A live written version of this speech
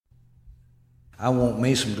I want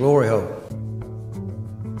me some glory hole.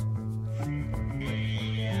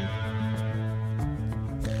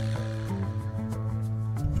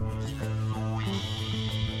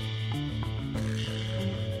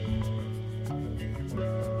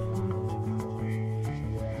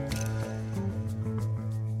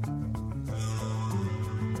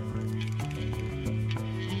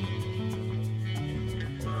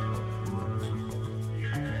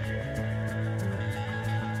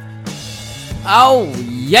 Oh,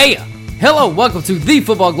 yeah. Hello, welcome to the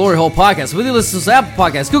Football Glory Hole Podcast. Whether you listen to Apple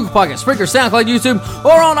Podcasts, Google Podcasts, Spreaker, SoundCloud, YouTube,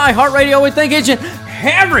 or on iHeartRadio, we thank each and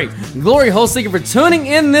every Glory Hole seeker for tuning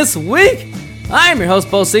in this week. I am your host,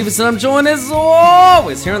 Bo Stevenson. I'm joined as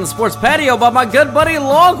always here on the sports patio by my good buddy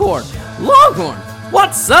Longhorn. Longhorn,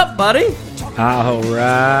 what's up, buddy? All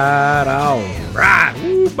right.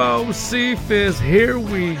 Woo, Bo Cephas, here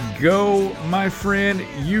we go, my friend.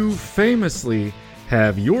 You famously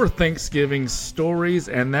have your Thanksgiving stories,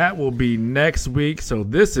 and that will be next week. So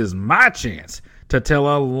this is my chance to tell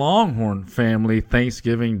a Longhorn family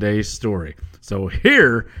Thanksgiving Day story. So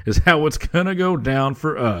here is how it's going to go down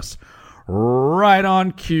for us. Right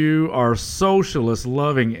on cue, our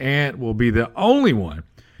socialist-loving aunt will be the only one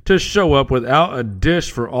to show up without a dish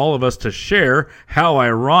for all of us to share. How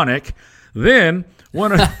ironic. Then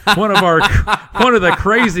one of the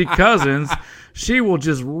crazy cousins, she will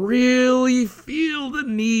just really feel the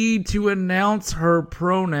need to announce her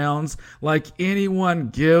pronouns like anyone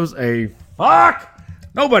gives a fuck.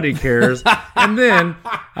 Nobody cares. And then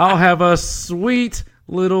I'll have a sweet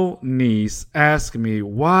little niece ask me,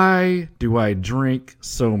 why do I drink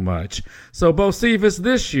so much? So, Bo Cephas,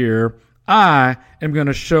 this year, I am going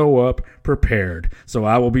to show up prepared. So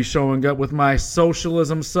I will be showing up with my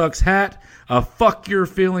Socialism Sucks hat, a Fuck Your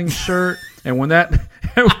Feelings shirt, and when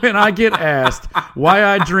I get asked why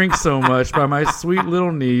I drink so much by my sweet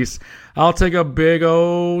little niece, I'll take a big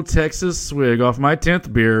old Texas swig off my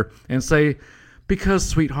 10th beer and say, because,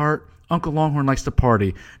 sweetheart, Uncle Longhorn likes to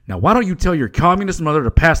party. Now, why don't you tell your communist mother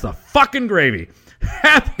to pass the fucking gravy?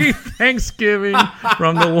 Happy Thanksgiving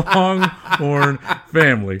from the Longhorn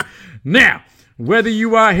family. Now, whether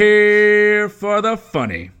you are here for the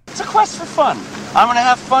funny. It's a quest for fun. I'm going to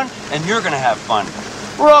have fun, and you're going to have fun.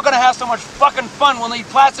 We're all going to have so much fucking fun we'll need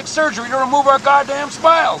plastic surgery to remove our goddamn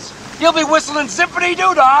smiles. You'll be whistling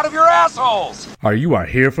zippity-doo-dah out of your assholes. Or you are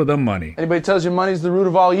here for the money. Anybody tells you money's the root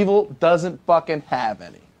of all evil doesn't fucking have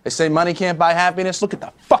any. They say money can't buy happiness. Look at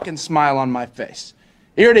the fucking smile on my face.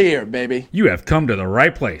 Ear to ear, baby. You have come to the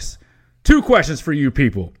right place. 2 questions for you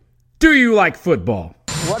people. Do you like football?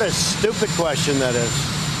 What a stupid question that is.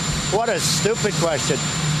 What a stupid question.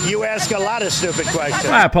 You ask a lot of stupid questions.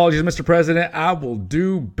 My apologies, Mr. President. I will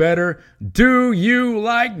do better. Do you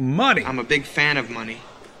like money? I'm a big fan of money.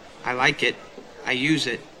 I like it. I use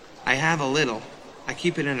it. I have a little. I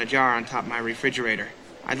keep it in a jar on top of my refrigerator.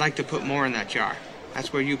 I'd like to put more in that jar.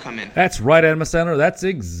 That's where you come in. That's right, Emma Center. That's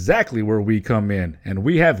exactly where we come in. And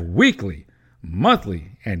we have weekly,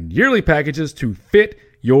 monthly, and yearly packages to fit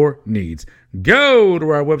your needs. Go to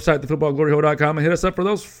our website, thefootballgloryhole.com, and hit us up for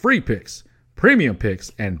those free picks, premium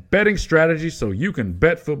picks, and betting strategies so you can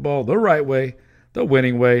bet football the right way, the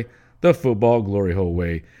winning way, the Football Glory Hole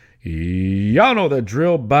way. Y'all know the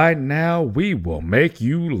drill by now. We will make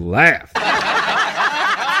you laugh.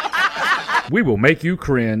 We will make you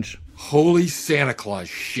cringe. Holy Santa Claus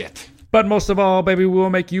shit. But most of all, baby, we will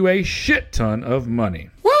make you a shit ton of money.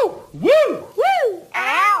 Woo! Woo! Woo!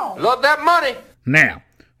 Ow! Love that money. Now,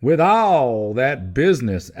 with all that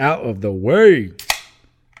business out of the way,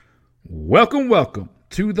 welcome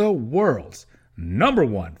to the world's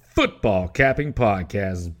 #1 football capping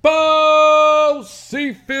podcast. Bo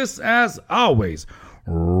Cephas, as always,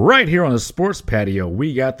 right here on the sports patio.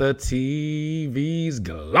 We got the TVs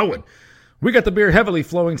glowing. We got the beer heavily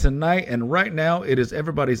flowing tonight, and right now it is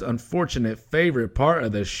everybody's unfortunate favorite part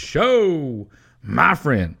of the show. My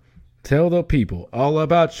friend, tell the people all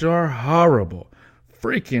about your horrible,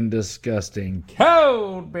 freaking disgusting,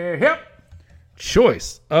 cold beer hip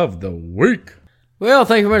choice of the week. Well,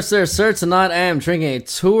 thank you very much there, sir. Tonight I am drinking a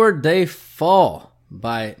Tour de Fall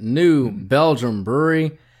by New Belgium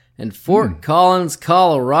Brewery in Fort Collins,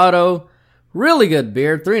 Colorado. Really good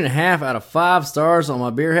beer, 3.5 out of 5 stars on my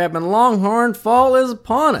beer hab, and Longhorn fall is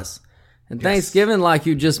upon us. And Thanksgiving, like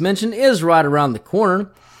you just mentioned, is right around the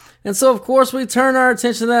corner. And so, of course, we turn our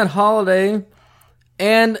attention to that holiday.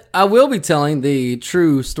 And I will be telling the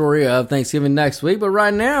true story of Thanksgiving next week. But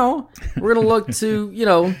right now, we're going to look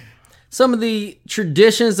to, some of the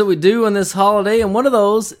traditions that we do on this holiday. And one of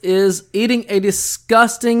those is eating a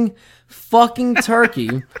disgusting fucking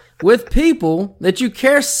turkey with people that you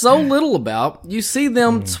care so little about. You see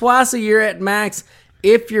them twice a year at max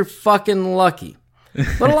if you're fucking lucky.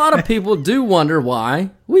 But a lot of people do wonder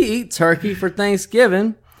why we eat turkey for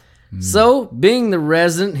Thanksgiving. So, being the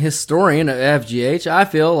resident historian of FGH, I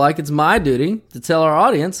feel like it's my duty to tell our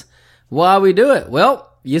audience why we do it. Well,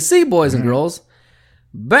 you see, boys and girls,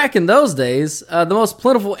 back in those days, the most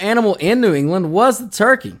plentiful animal in New England was the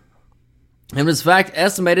turkey. It was, in fact,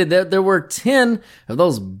 estimated that there were 10 of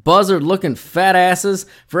those buzzard-looking fat asses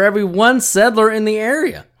for every one settler in the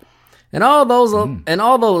area. And all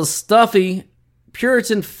those stuffy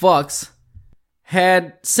Puritan fucks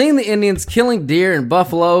had seen the Indians killing deer and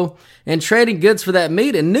buffalo and trading goods for that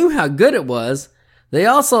meat and knew how good it was. They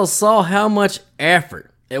also saw how much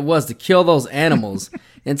effort it was to kill those animals.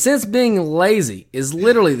 And since being lazy is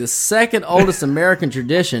literally the second oldest American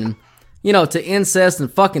tradition, to incest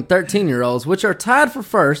and fucking 13-year-olds, which are tied for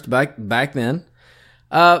first back then,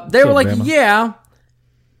 they were like, yeah,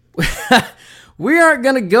 we aren't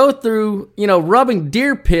going to go through, rubbing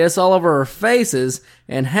deer piss all over our faces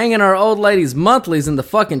and hanging our old ladies' monthlies in the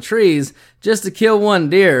fucking trees just to kill one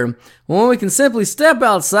deer, when we can simply step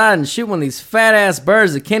outside and shoot one of these fat-ass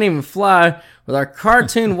birds that can't even fly with our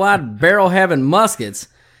cartoon-wide barrel-having muskets.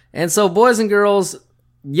 And so, boys and girls,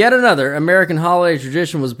 yet another American holiday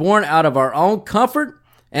tradition was born out of our own comfort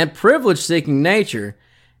and privilege-seeking nature.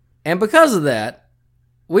 And because of that,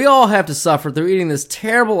 we all have to suffer through eating this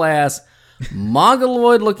terrible-ass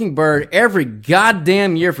mongoloid-looking bird every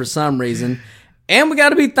goddamn year for some reason, and we got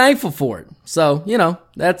to be thankful for it. So,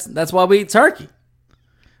 that's why we eat turkey.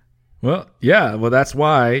 Well, yeah, that's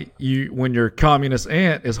why when your communist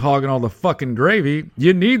aunt is hogging all the fucking gravy,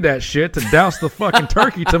 you need that shit to douse the fucking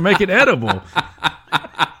turkey to make it edible.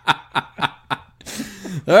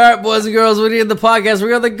 All right, boys and girls, we need the podcast. We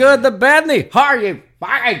got the good, the bad, and the are you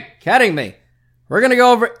fucking kidding me? We're going to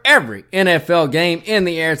go over every NFL game in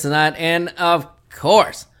the air tonight, and of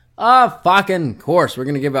course, we're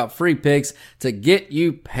going to give out free picks to get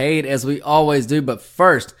you paid as we always do. But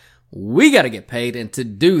first, we got to get paid, and to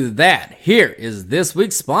do that, here is this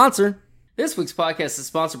week's sponsor. This week's podcast is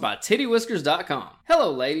sponsored by TittyWhiskers.com.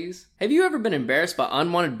 Hello, ladies. Have you ever been embarrassed by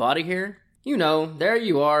unwanted body hair? There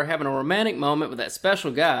you are having a romantic moment with that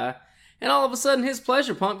special guy, and all of a sudden his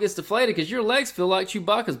pleasure pump gets deflated because your legs feel like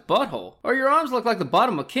Chewbacca's butthole, or your arms look like the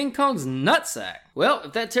bottom of King Kong's nutsack. Well,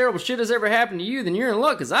 if that terrible shit has ever happened to you, then you're in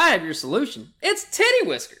luck, because I have your solution. It's Titty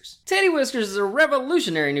Whiskers. Titty Whiskers is a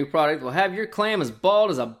revolutionary new product that will have your clam as bald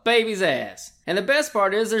as a baby's ass. And the best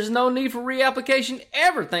part is there's no need for reapplication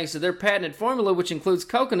ever thanks to their patented formula, which includes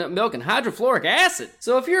coconut milk and hydrofluoric acid.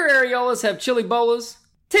 So if your areolas have chili bolas,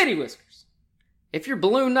 Titty Whiskers. If your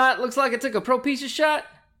balloon knot looks like it took a Propecia shot,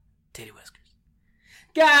 Titty Whiskers.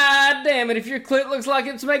 God damn it, if your clit looks like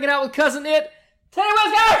it's making out with Cousin It, Titty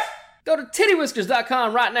Whiskers! Go to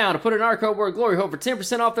TittyWhiskers.com right now to put in our code word GLORYHOLE for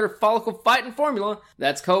 10% off their follicle fighting formula.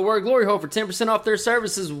 That's code word GLORYHOLE for 10% off their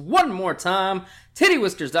services one more time.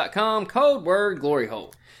 TittyWhiskers.com, code word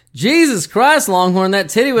GLORYHOLE. Jesus Christ, Longhorn, that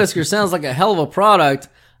Titty Whisker sounds like a hell of a product.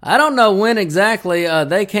 I don't know when exactly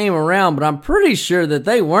they came around, but I'm pretty sure that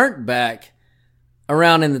they weren't back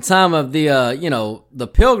around in the time of the, the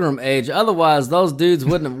Pilgrim age. Otherwise, those dudes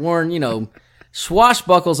wouldn't have worn,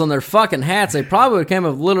 swashbuckles on their fucking hats. They probably would have came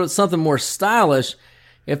up with a little something more stylish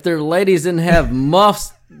if their ladies didn't have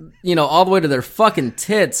muffs, all the way to their fucking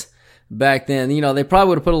tits back then. They probably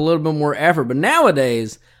would have put a little bit more effort. But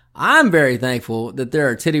nowadays, I'm very thankful that there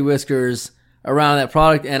are Titty Whiskers around that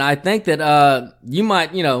product. And I think that you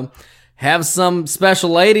might, have some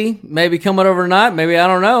special lady maybe coming over tonight, maybe, I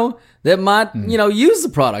don't know, that might, use the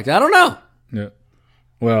product. I don't know. Yeah.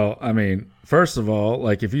 Well, I mean, first of all,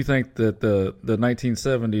 like if you think that the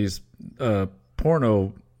 1970s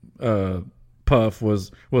porno puff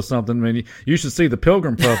was something, I mean, you should see the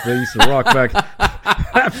Pilgrim Puff they used to rock back.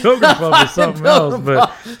 That Pilgrim Puff was something else,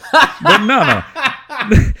 but no.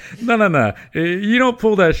 You don't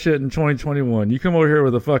pull that shit in 2021. You come over here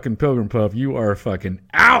with a fucking Pilgrim Puff, you are fucking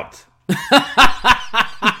out.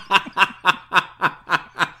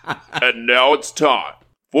 And now it's time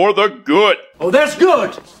for the good. Oh, that's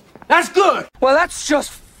good. That's good. Well, that's just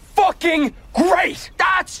fucking great.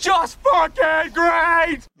 That's just fucking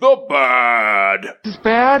great. The bad. Is this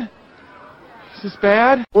bad? Is this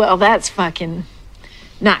bad? Well, that's fucking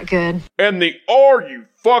not good. And the are you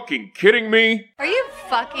fucking kidding me? Are you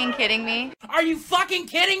fucking kidding me? Are you fucking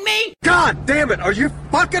kidding me? God damn it, are you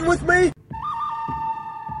fucking with me?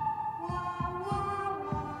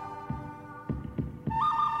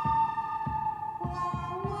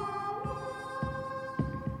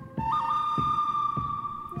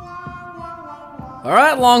 All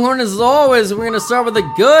right, Longhorn, as always, we're going to start with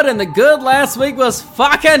the good, and the good last week was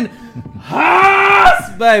fucking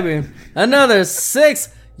Haas, baby. Another 6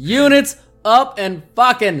 units up and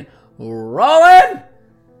fucking rolling.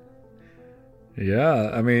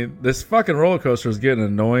 Yeah, I mean, this fucking roller coaster is getting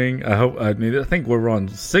annoying. I think we're on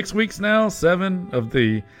 6 weeks now, 7 of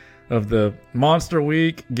the monster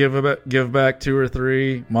week. Give back 2 or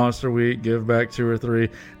 3. Monster week, give back 2 or 3.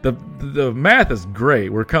 The math is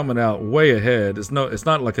great. We're coming out way ahead. It's not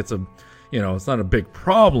like it's not a big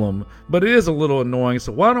problem, but it is a little annoying.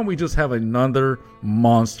 So why don't we just have another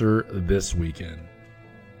monster this weekend?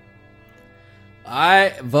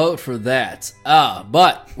 I vote for that.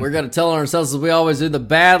 But we're going to tell ourselves, as we always do, the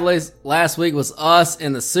bad last week was us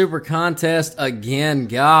in the Super Contest again.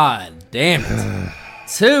 God damn it.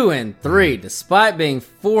 2-3, despite being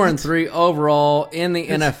 4-3 overall in the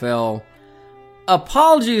NFL.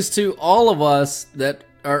 Apologies to all of us that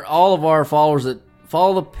are all of our followers that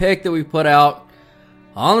follow the pick that we put out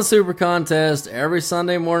on the Super Contest every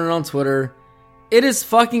Sunday morning on Twitter. It is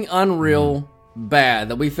fucking unreal bad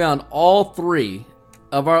that we found all 3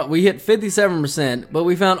 of our, we hit 57%, but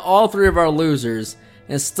we found all 3 of our losers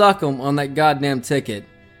and stuck them on that goddamn ticket.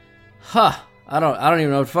 I don't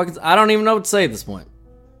even know what to say at this point.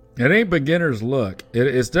 It ain't beginner's luck.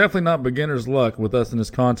 It's definitely not beginner's luck with us in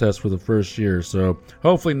this contest for the first year. So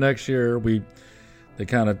hopefully next year the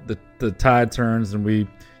tide turns and we,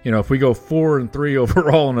 if we go 4-3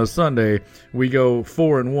 overall on a Sunday, we go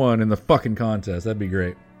 4-1 in the fucking contest. That'd be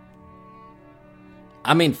great.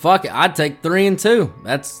 I mean, fuck it. I'd take 3-2.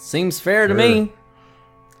 That seems fair to me.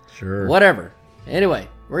 Sure. Whatever. Anyway,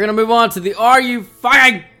 we're going to move on to the Are You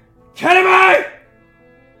Fucking Kidding Me?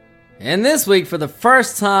 And this week, for the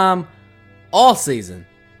first time all season,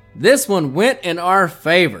 this one went in our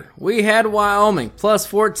favor. We had Wyoming plus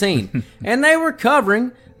 14, and they were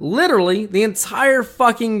covering literally the entire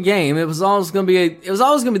fucking game. It was always going to be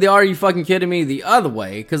the Are You Fucking Kidding Me the other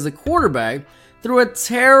way, because the quarterback threw a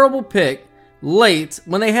terrible pick late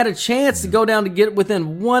when they had a chance to go down to get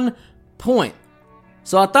within 1 point.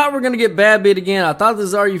 So I thought we were going to get bad beat again. I thought this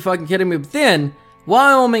is Are You Fucking Kidding Me? But then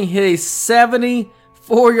Wyoming hit a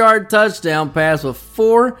 74-yard touchdown pass with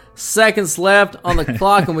 4 seconds left on the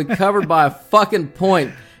clock, and we covered by a fucking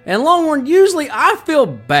point. And Longhorn, usually I feel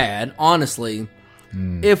bad, honestly,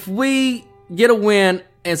 if we get a win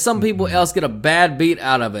and some people else get a bad beat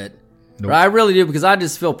out of it. Nope. Right? I really do, because I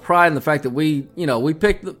just feel pride in the fact that we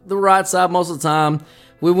pick the right side most of the time.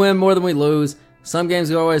 We win more than we lose. Some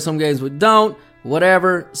games go our way, some games we don't.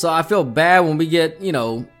 Whatever. So I feel bad when we get,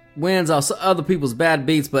 wins off other people's bad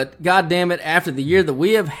beats. But God damn it, after the year that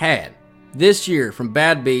we have had this year from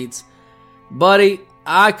bad beats, buddy,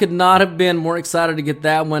 I could not have been more excited to get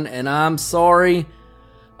that one. And I'm sorry,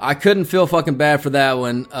 I couldn't feel fucking bad for that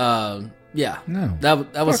one. Yeah, no,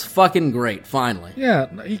 that was fucking great. Finally, yeah.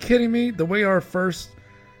 Are you kidding me? The way our first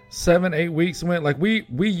 7-8 weeks went, like we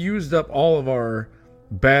used up all of our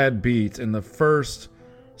bad beats in the first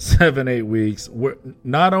 7-8 weeks.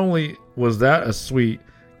 Not only was that a sweet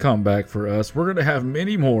comeback for us, we're gonna have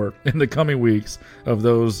many more in the coming weeks of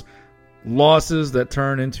those losses that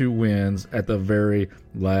turn into wins at the very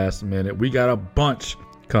last minute. We got a bunch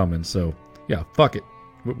coming, so yeah, fuck it.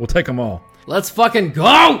 We'll take them all. Let's fucking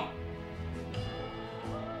go!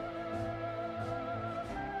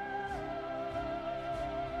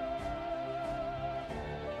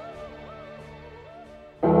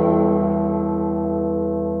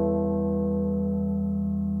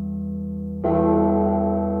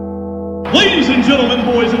 Ladies and gentlemen,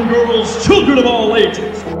 boys and girls, children of all ages.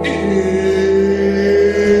 It's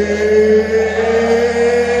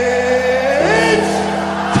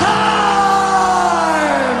time!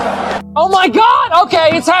 Oh my God!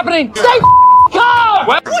 Okay, it's happening. Stay calm!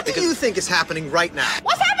 What do you think is happening right now?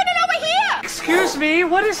 What's happening over here? Excuse me,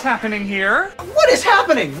 what is happening here? What is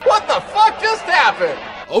happening? What the fuck just happened?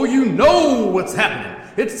 Oh, you know what's happening.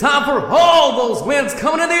 It's time for all those wins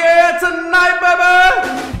coming in the air tonight,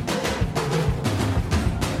 baby!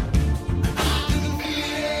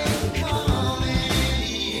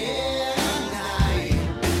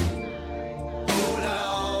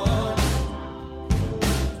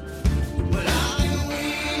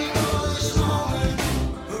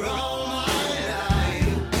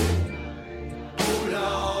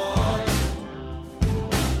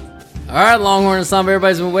 All right, Longhorn, it's time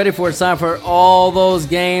everybody's been waiting for. It's time for all those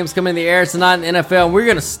games coming in the air tonight in the NFL. And we're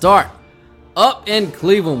going to start up in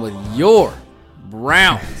Cleveland with your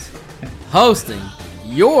Browns hosting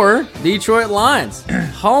your Detroit Lions.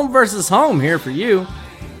 Home versus home here for you.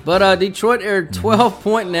 But Detroit are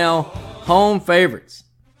 12-point now home favorites.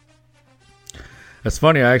 That's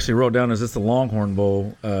funny. I actually wrote down, is this the Longhorn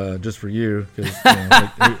Bowl just for you? Because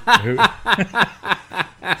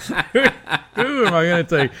who am I going to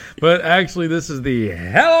take? But actually, this is the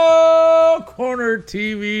Hello Corner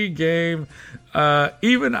TV game.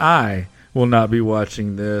 Even I will not be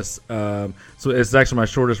watching this. So it's actually my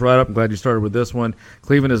shortest write-up. I'm glad you started with this one.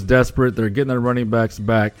 Cleveland is desperate. They're getting their running backs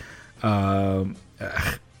back. I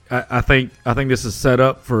think this is set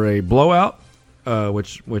up for a blowout,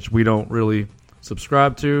 which we don't really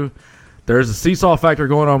subscribe to. There's a seesaw factor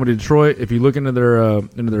going on with Detroit. If you look into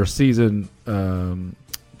their season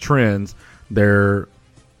trends, they've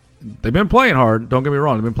been playing hard. Don't get me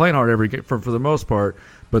wrong; they've been playing hard every game for the most part.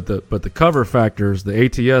 But the cover factors, the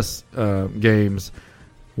ATS games,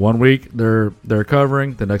 1 week they're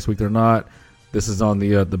covering, the next week they're not. This is on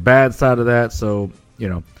the bad side of that. So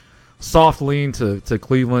soft lean to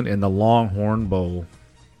Cleveland in the Longhorn Bowl.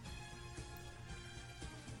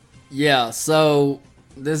 Yeah, so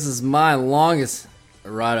this is my longest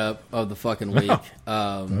write-up of the fucking week.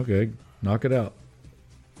 Okay, knock it out.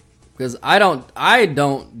 Because I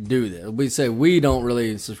don't do this. We say we don't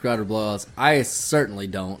really subscribe to blowouts. I certainly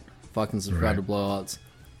don't fucking subscribe to blowouts.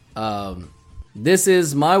 This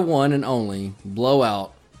is my one and only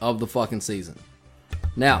blowout of the fucking season.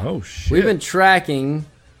 Now, we've been tracking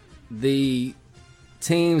the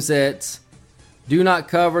teams that do not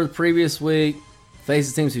cover the previous week,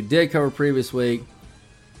 faces teams who did cover previous week.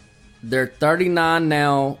 They're 39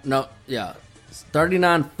 now.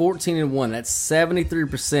 39, 14, and 1. That's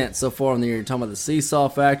 73% so far in the year. You're talking about the seesaw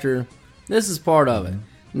factor. This is part of it.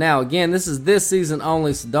 Now, again, this is this season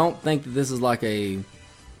only, so don't think that this is like a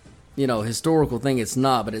historical thing. It's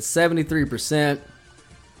not, but it's 73%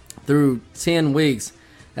 through 10 weeks.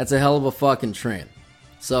 That's a hell of a fucking trend.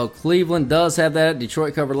 So Cleveland does have that.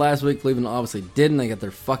 Detroit covered last week. Cleveland obviously didn't. They got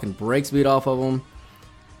their fucking brakes beat off of them.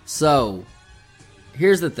 So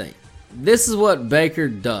here's the thing. This is what Baker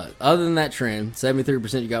does. Other than that trend,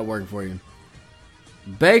 73% you got working for you.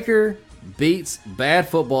 Baker beats bad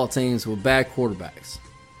football teams with bad quarterbacks.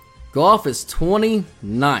 Goff is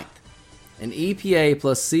 29th in EPA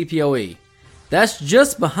plus CPOE. That's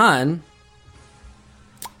just behind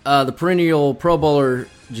the perennial Pro Bowler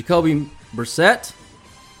Jacoby Brissett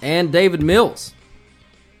and David Mills.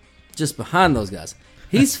 Just behind those guys.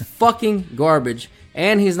 He's fucking garbage,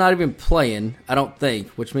 and he's not even playing, I don't think,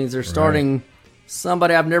 which means they're starting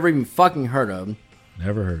somebody I've never even fucking heard of.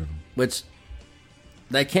 Never heard of him. Which,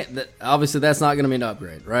 obviously that's not going to be an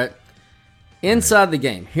upgrade, right? Inside the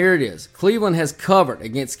game, here it is. Cleveland has covered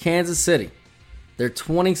against Kansas City. They're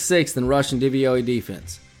 26th in rushing DVOE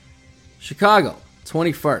defense. Chicago,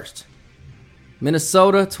 21st.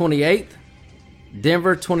 Minnesota, 28th.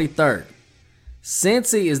 Denver, 23rd.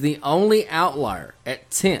 Cincy is the only outlier at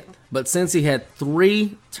 10th, but Cincy had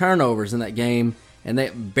 3 turnovers in that game, and they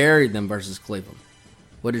buried them versus Cleveland.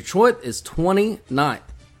 Well, Detroit is 29th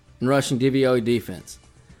in rushing DVOE defense.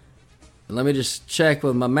 And let me just check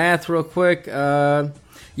with my math real quick. Yeah,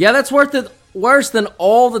 that's worse than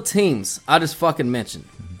all the teams I just fucking mentioned.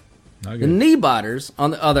 The Knee-Biters, on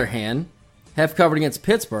the other hand, have covered against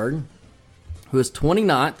Pittsburgh, who is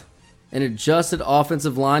 29th in adjusted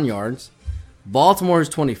offensive line yards. Baltimore is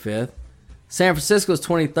 25th. San Francisco is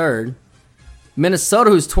 23rd.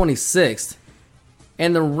 Minnesota, who's 26th.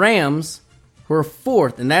 And the Rams, who are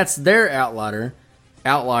 4th, and that's their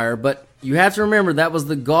outlier. But you have to remember that was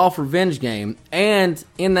the Goff revenge game. And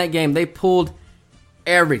in that game, they pulled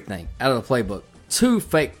everything out of the playbook. 2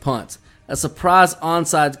 fake punts, a surprise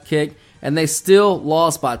onside kick, and they still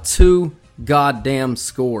lost by 2 goddamn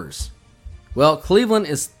scores. Well, Cleveland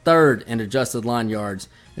is 3rd in adjusted line yards,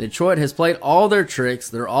 and Detroit has played all their tricks.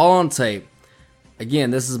 They're all on tape.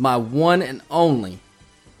 Again, this is my one and only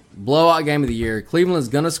blowout game of the year. Cleveland is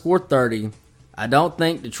going to score 30. I don't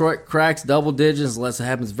think Detroit cracks double digits unless it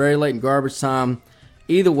happens very late in garbage time.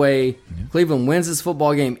 Either way, Cleveland wins this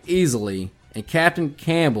football game easily, and Captain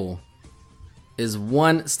Campbell is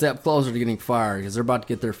one step closer to getting fired because they're about to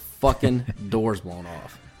get their fucking doors blown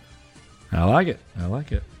off. I like it.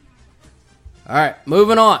 All right,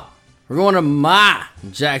 moving on. We're going to my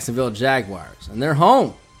Jacksonville Jaguars, and they're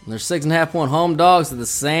home. They're 6.5-point home dogs to the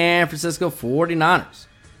San Francisco 49ers.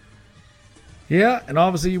 Yeah, and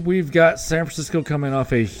obviously we've got San Francisco coming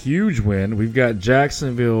off a huge win. We've got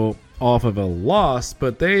Jacksonville off of a loss,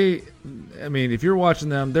 but if you're watching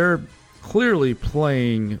them, they're clearly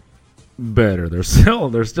playing better. They're still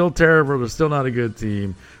terrible. They're still not a good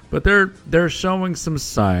team, but they're showing some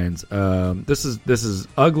signs. This is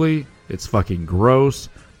ugly. It's fucking gross.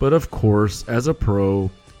 But of course, as a pro,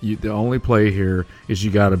 the only play here is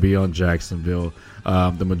you got to be on Jacksonville.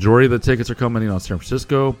 The majority of the tickets are coming in on San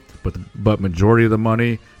Francisco, but majority of the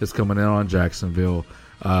money is coming in on Jacksonville.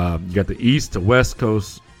 You got the East to West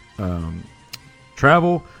Coast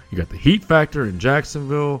travel. You got the heat factor in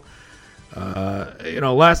Jacksonville.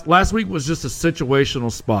 Last week was just a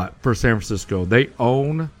situational spot for San Francisco. They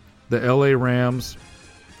own the LA Rams.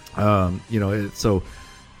 So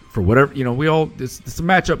for whatever, it's a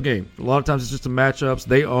matchup game. A lot of times it's just a matchups.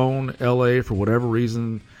 They own LA for whatever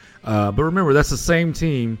reason. But remember, that's the same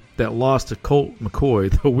team that lost to Colt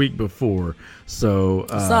McCoy the week before. So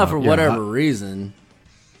it's not for whatever reason.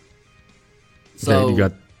 So you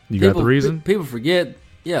got the reason? People forget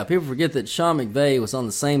that Sean McVay was on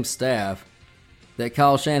the same staff that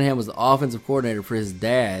Kyle Shanahan was the offensive coordinator for his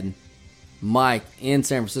dad, Mike, in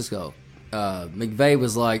San Francisco. McVay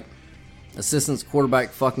was like assistant quarterback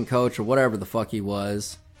fucking coach or whatever the fuck he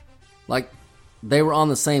was. Like, they were on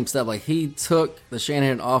the same step. Like, he took the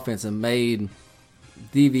Shanahan offense and made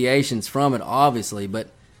deviations from it, obviously, but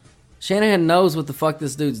Shanahan knows what the fuck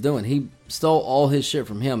this dude's doing. He stole all his shit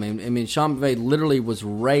from him. I mean, Sean McVay literally was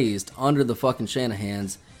raised under the fucking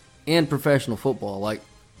Shanahans in professional football. Like,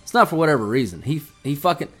 it's not for whatever reason. He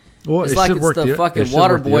fucking... Well, it's like it's the fucking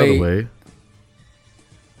water boy.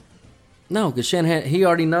 No, because Shanahan, he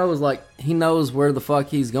already knows, he knows where the fuck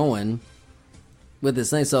he's going with this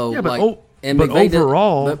thing. So, yeah, but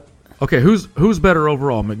overall... okay, who's better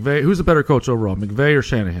overall? McVay? Who's a better coach overall, McVay or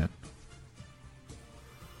Shanahan?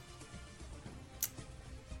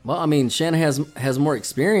 Well, I mean, Shanahan has more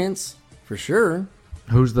experience, for sure.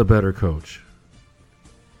 Who's the better coach?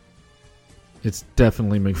 It's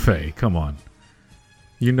definitely McVay. Come on.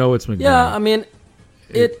 You know it's McVay. Yeah, I mean,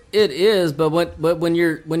 it is, but when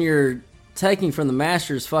you're taking from the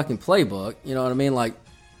master's fucking playbook, you know what I mean? Like,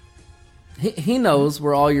 he knows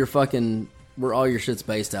where all your shit's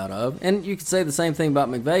based out of. And you could say the same thing about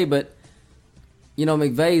McVay, but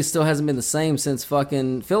McVay still hasn't been the same since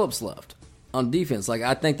fucking Phillips left on defense. Like,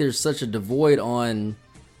 I think there's such a devoid on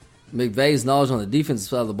McVay's knowledge on the defensive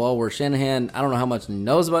side of the ball, where Shanahan, I don't know how much he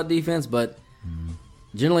knows about defense, but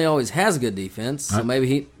generally always has good defense. So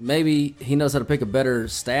maybe he knows how to pick a better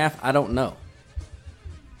staff. I don't know.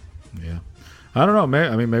 Yeah. I don't know.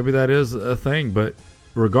 I mean, maybe that is a thing, but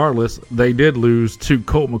regardless, they did lose to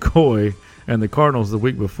Colt McCoy and the Cardinals the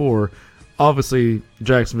week before. Obviously,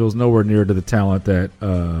 Jacksonville's nowhere near to the talent that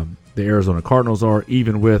the Arizona Cardinals are,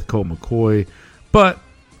 even with Colt McCoy. But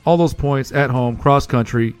all those points at home, cross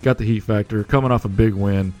country, got the heat factor, coming off a big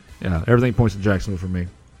win. Yeah, everything points to Jacksonville for me.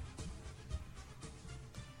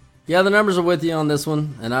 Yeah, the numbers are with you on this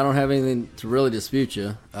one, and I don't have anything to really dispute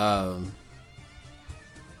you.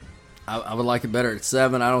 I would like it better at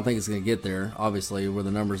 7. I don't think it's going to get there, obviously, where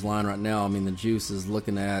the numbers line right now. I mean, the juice is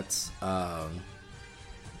looking at,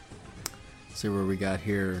 see where we got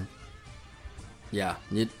here. Yeah,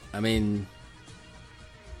 you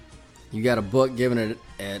got a book giving it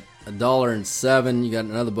at $1.07. You got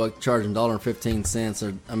another book charging $1.15.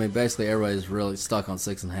 Or, I mean, basically everybody's really stuck on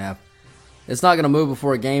 6.5. It's not going to move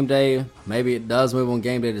before a game day. Maybe it does move on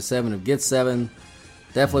game day to 7. If it gets 7,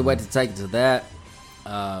 definitely wait to take it to that.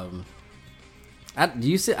 I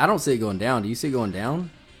don't see it going down. Do you see it going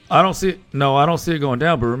down? I don't see it going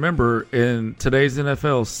down. But remember, in today's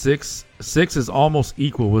NFL, six is almost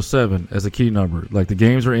equal with 7 as a key number. Like, the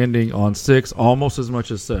games are ending on 6 almost as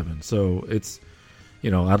much as 7. So it's,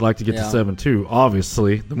 I'd like to get to 7 too.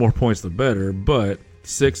 Obviously, the more points, the better. But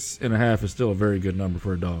 6.5 is still a very good number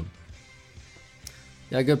for a dog.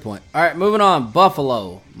 Yeah, good point. All right, moving on.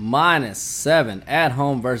 Buffalo -7 at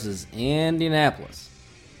home versus Indianapolis.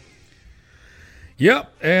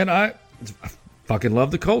 Yep, and I fucking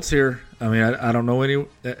love the Colts here. I mean, I don't know any.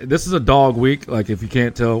 This is a dog week. Like, if you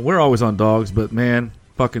can't tell, we're always on dogs. But man,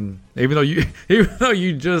 fucking even though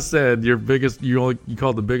you just said your biggest, you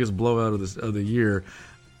called the biggest blowout of the year.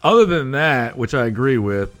 Other than that, which I agree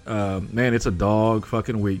with, man, it's a dog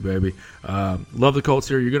fucking week, baby. Love the Colts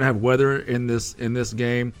here. You're gonna have weather in this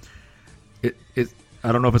game.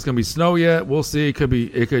 I don't know if it's gonna be snow yet. We'll see. It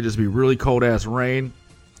could just be really cold ass rain.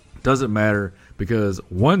 Doesn't matter, because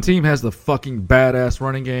one team has the fucking badass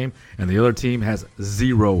running game and the other team has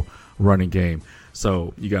 0 running game.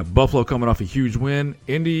 So you got Buffalo coming off a huge win.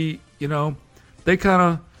 Indy, they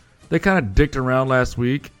kind of dicked around last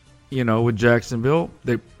week. With Jacksonville,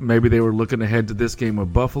 maybe they were looking ahead to this game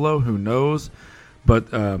with Buffalo. Who knows? But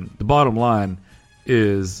the bottom line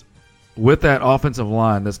is, with that offensive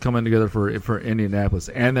line that's coming together for Indianapolis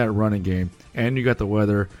and that running game, and you got the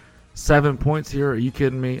weather, 7 points here. Are you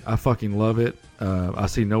kidding me? I fucking love it. I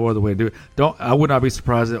see no other way to do it. I would not be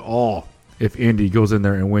surprised at all if Indy goes in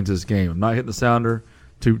there and wins this game. I'm not hitting the sounder.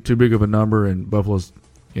 too big of a number, and Buffalo's,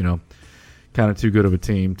 kind of too good of a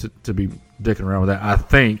team to be dicking around with that. I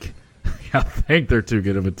think they're too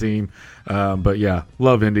good of a team. But yeah,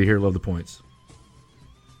 love Indy here. Love the points.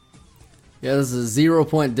 Yeah, this is a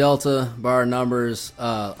 0-point delta by our numbers.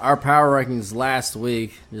 Our power rankings last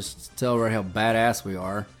week, just to tell everybody how badass we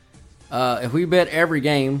are. If we bet every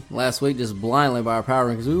game last week just blindly by our power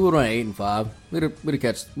rankings, we would have went 8-5. We'd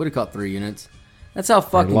have caught 3 units. That's how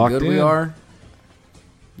fucking good we are.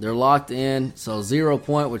 They're locked in. So 0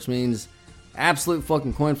 point, which means absolute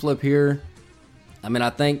fucking coin flip here. I mean, I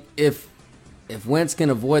think if Wentz can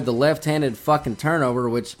avoid the left-handed fucking turnover,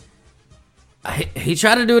 which he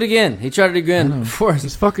tried to do it again. He tried to do it again before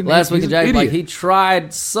last week in Jack. Like, he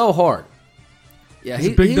tried so hard. Yeah, he's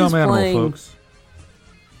a big dumb animal, folks.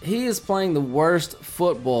 He is playing the worst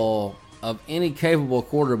football of any capable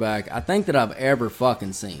quarterback I think that I've ever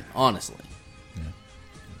fucking seen, honestly. Yeah.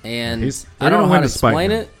 And I don't know how to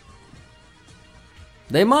explain it.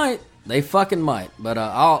 They might. They fucking might. But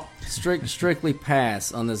I'll strictly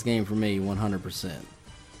pass on this game for me 100%.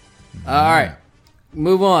 All right.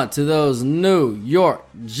 Move on to those New York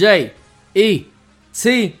Jets.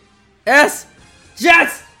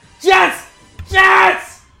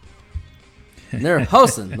 And they're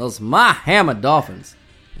hosting those Miami Dolphins.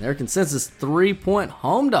 Their consensus 3-point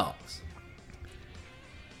home dogs.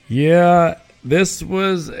 Yeah, this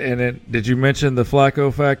was, did you mention the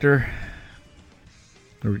Flacco factor?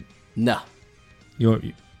 No. Yeah,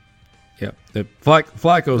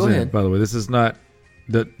 Flacco's in, by the way. This is not,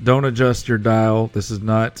 don't adjust your dial. This is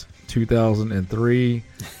not 2003.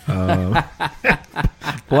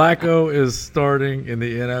 Flacco is starting in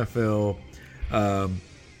the NFL.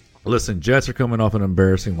 Listen, Jets are coming off an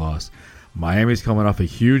embarrassing loss. Miami's coming off a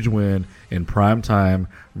huge win in prime time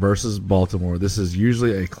versus Baltimore. This is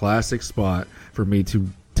usually a classic spot for me to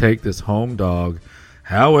take this home dog.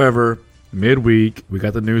 However, midweek, we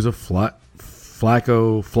got the news of Flacco,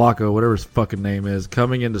 whatever his fucking name is,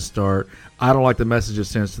 coming in to start. I don't like the message it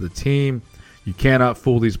sends to the team. You cannot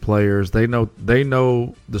fool these players. They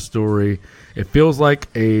know the story. It feels like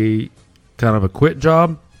a kind of a quit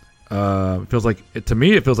job. It feels like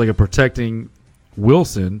a protecting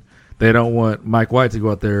Wilson. They don't want Mike White to go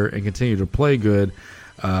out there and continue to play good,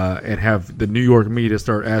 and have the New York media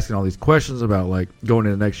start asking all these questions about, like, going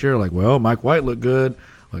into next year. Like, well, Mike White looked good.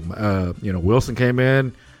 Like, Wilson came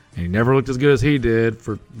in and he never looked as good as he did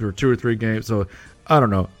for 2 or 3 games. So I don't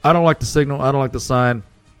know. I don't like the signal. I don't like the sign.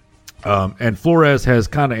 And Flores has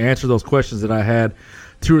kind of answered those questions that I had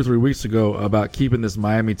 2 or 3 weeks ago about keeping this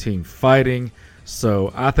Miami team fighting.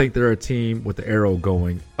 So I think they're a team with the arrow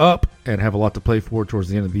going up and have a lot to play for towards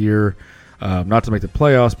the end of the year. Not to make the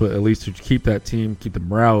playoffs, but at least to keep that team, keep the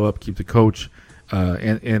morale up, keep the coach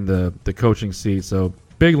in the coaching seat. So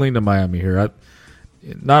big lean to Miami here.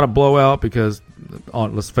 Not a blowout because,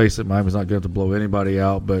 let's face it, Miami's not going to blow anybody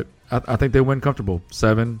out. But I think they win comfortable.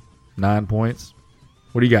 7-9 points.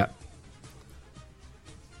 What do you got?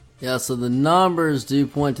 Yeah, so the numbers do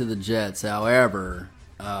point to the Jets. However,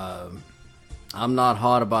 I'm not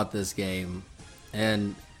hot about this game,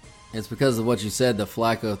 and it's because of what you said, the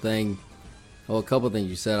Flacco thing. Well, a couple of things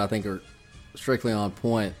you said I think are strictly on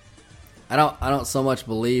point. I don't so much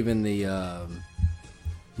believe in the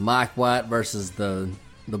Mike White versus the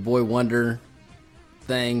boy wonder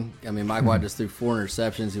thing. I mean, Mike White just threw 4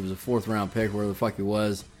 interceptions. He was a 4th-round pick, wherever the fuck he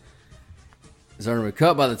was. He's going to be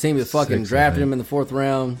cut by the team that fucking drafted him in the 4th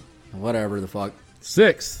round. Whatever the fuck.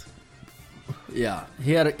 6th. Yeah,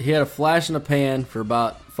 he had a flash in the pan for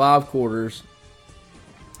about 5 quarters,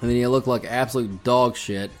 and then he looked like absolute dog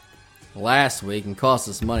shit last week and cost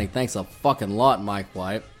us money. Thanks a fucking lot, Mike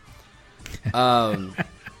White.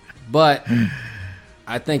 But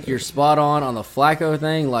I think you're spot on the Flacco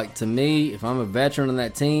thing. Like, to me, if I'm a veteran on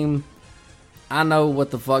that team, I know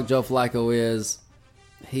what the fuck Joe Flacco is.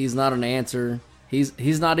 He's not an answer.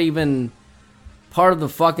 He's not even part of the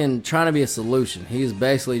fucking trying to be a solution. He's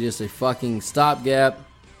basically just a fucking stopgap.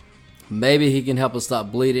 Maybe he can help us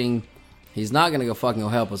stop bleeding. He's not going to go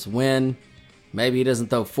help us win. Maybe he doesn't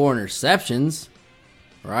throw 4 interceptions,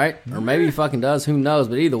 right? Or maybe he fucking does. Who knows?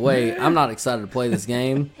 But either way, I'm not excited to play this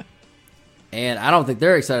game. And I don't think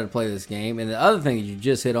they're excited to play this game. And the other thing that you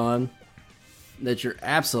just hit on, that you're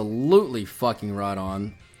absolutely fucking right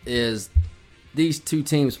on, is these two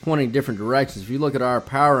teams pointing different directions. If you look at our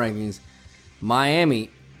power rankings,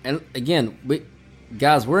 Miami, and again, we're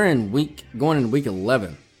going into week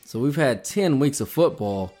 11. So we've had 10 weeks of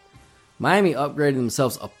football. Miami upgraded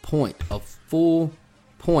themselves a full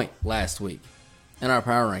point last week in our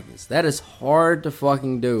power rankings. That is hard to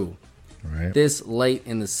fucking do this late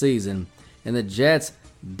in the season. And the Jets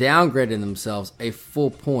downgrading themselves a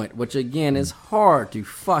full point, which again is hard to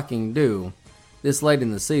fucking do this late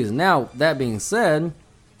in the season. Now, that being said,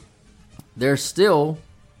 they're still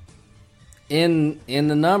in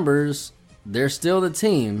the numbers. They're still the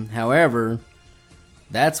team. However,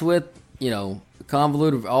 that's with,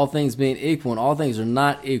 convoluted of all things being equal, and all things are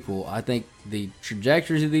not equal. I think the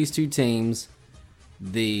trajectories of these two teams,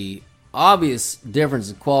 the obvious difference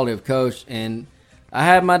in quality of coach, and I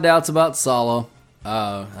have my doubts about Saleh.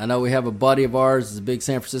 I know we have a buddy of ours who's a big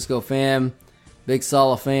San Francisco fan, big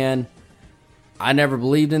Saleh fan. I never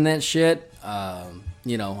believed in that shit. I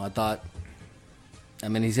thought,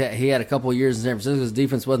 he had a couple of years in San Francisco. His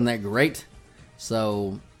defense wasn't that great.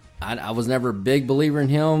 So I was never a big believer in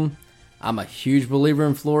him. I'm a huge believer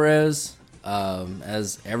in Flores.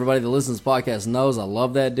 As everybody that listens to this podcast knows, I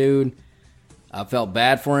love that dude. I felt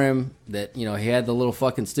bad for him that, he had the little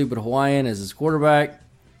fucking stupid Hawaiian as his quarterback.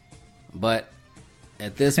 But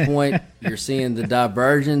at this point, you're seeing the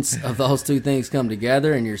divergence of those two things come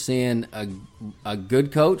together, and you're seeing a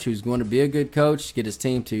good coach who's going to be a good coach get his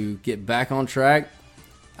team to get back on track.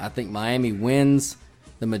 I think Miami wins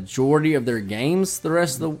the majority of their games the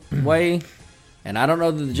rest of the way, and I don't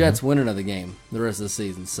know that the Jets win another game the rest of the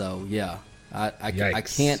season. So yeah, I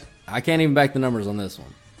can't even back the numbers on this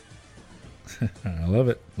one. I love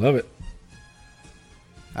it. All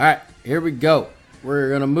right, here we go.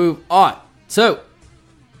 We're gonna move on to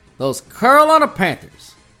those Carolina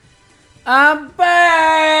Panthers. I'm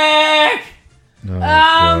back. Oh,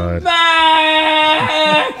 I'm God.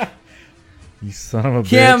 back. You son of a bitch.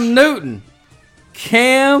 Cam Newton.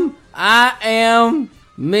 I am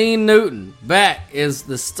Mean Newton. Back is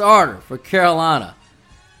the starter for Carolina.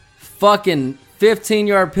 Fucking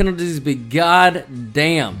 15-yard penalties be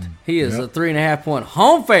goddamned. He is a 3.5-point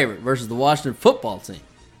home favorite versus the Washington football team.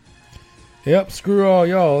 Yep, screw all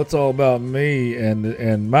y'all. It's all about me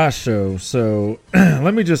and my show. So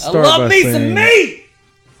let me just start by saying, some me.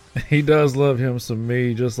 He does love him some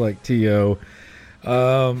me, just like T.O.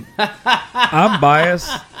 I'm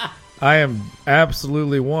biased. I am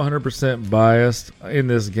absolutely 100% biased in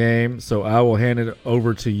this game, so I will hand it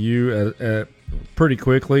over to you pretty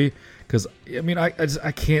quickly because,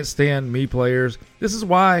 I can't stand me players. This is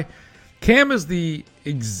why Cam is the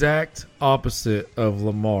exact opposite of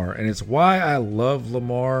Lamar, and it's why I love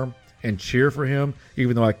Lamar and cheer for him,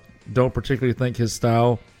 even though I don't particularly think his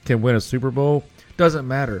style can win a Super Bowl. Doesn't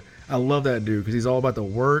matter. I love that dude because he's all about the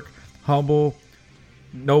work, humble,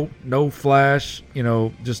 no flash,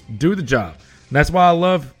 just do the job. And that's why I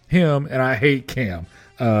love him and I hate Cam.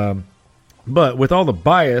 But with all the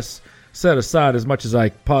bias set aside as much as I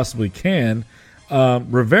possibly can,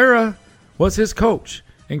 Rivera was his coach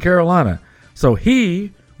in Carolina. So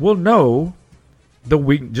he will know the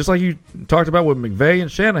weak, just like you talked about with McVay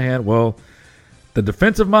and Shanahan. Well, the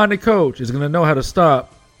defensive-minded coach is going to know how to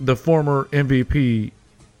stop the former MVP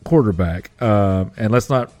quarterback. And let's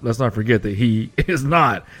not forget that he is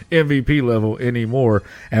not MVP level anymore.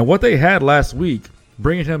 And what they had last week,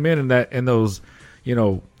 bringing him in those,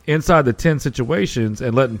 inside the 10 situations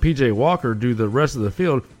and letting PJ Walker do the rest of the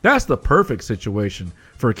field, that's the perfect situation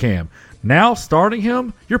for Cam. Now starting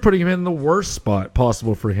him, you're putting him in the worst spot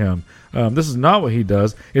possible for him. This is not what he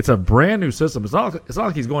does. It's a brand new system. It's not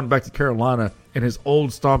like he's going back to Carolina in his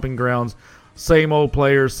old stomping grounds, same old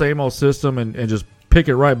players, same old system, and just pick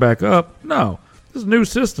it right back up. No, this is a new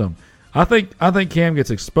system. I think Cam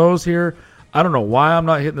gets exposed here. I don't know why I'm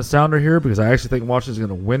not hitting the sounder here because I actually think Washington's going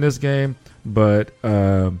to win this game, but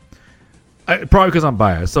probably because I'm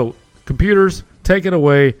biased. So computers, take it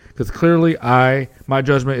away because clearly my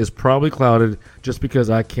judgment is probably clouded just because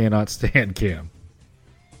I cannot stand Cam.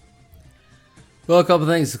 Well, a couple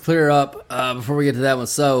things to clear up before we get to that one.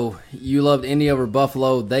 So you loved Indy over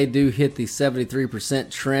Buffalo. They do hit the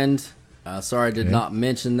 73% trend. Sorry I did not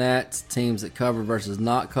mention that. Teams that covered versus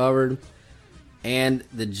not covered. And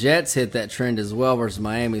the Jets hit that trend as well versus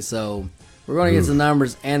Miami. So we're going to get some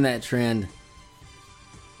numbers and that trend.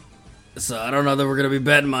 So I don't know that we're going to be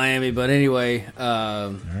betting Miami. But anyway,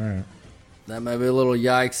 all right. That might be a little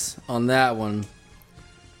yikes on that one.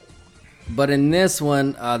 But in this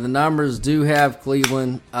one, the numbers do have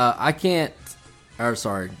Cleveland.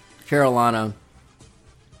 Carolina.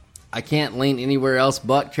 I can't lean anywhere else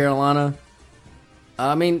but Carolina.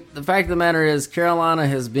 The fact of the matter is Carolina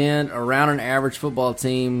has been around an average football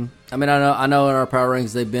team. I know in our power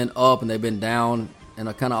rankings they've been up and they've been down and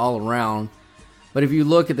kind of all around. But if you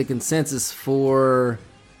look at the consensus for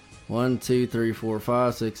 1, 2, 3, 4,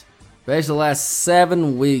 5, 6, basically the last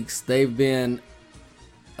 7 weeks they've been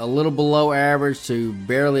a little below average to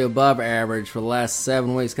barely above average for the last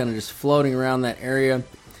 7 weeks, kind of just floating around that area.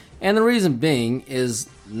 And the reason being is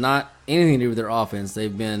not anything to do with their offense.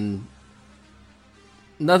 They've been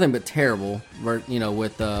nothing but terrible,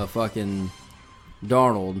 with fucking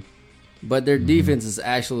Darnold. But their defense is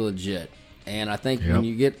actually legit. And I think when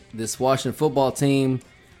you get this Washington football team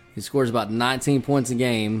who scores about 19 points a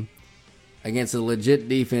game against a legit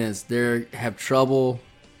defense, they have trouble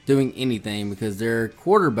doing anything because their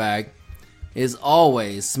quarterback is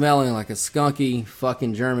always smelling like a skunky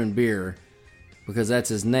fucking German beer because that's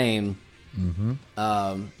his name. Mm-hmm.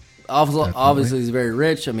 Obviously, he's very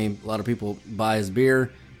rich. I mean, a lot of people buy his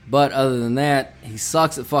beer. But other than that, he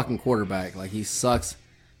sucks at fucking quarterback. Like, he sucks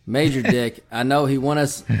major dick. I know he won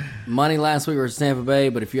us money last week versus Tampa Bay,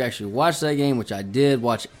 but if you actually watch that game, which I did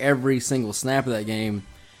watch every single snap of that game,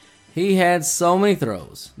 he had so many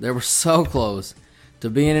throws. They were so close to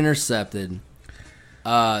being intercepted.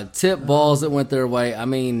 Tip balls that went their way. I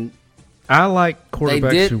mean, I like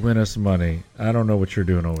quarterbacks who win us money. I don't know what you're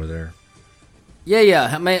doing over there. Yeah.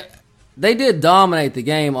 I mean, they did dominate the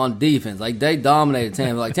game on defense. Like, they dominated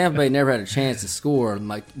Tampa. Like, Tampa Bay never had a chance to score.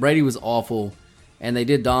 Like, Brady was awful, and they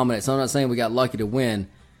did dominate. So I'm not saying we got lucky to win,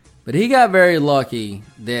 but he got very lucky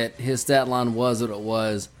that his stat line was what it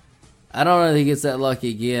was. I don't know if he gets that lucky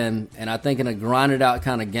again, and I think in a grinded-out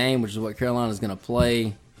kind of game, which is what Carolina's going to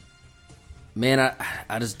play, man,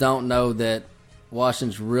 I just don't know that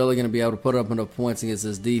Washington's really going to be able to put up enough points against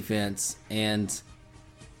this defense. And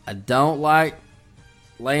I don't like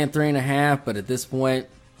laying 3.5, but at this point,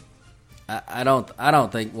 I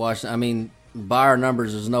don't think Washington. I mean, by our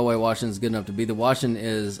numbers, there's no way Washington's good enough to beat them. Washington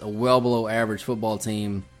is a well below average football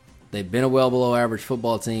team. They've been a well below average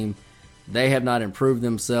football team. They have not improved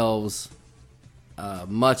themselves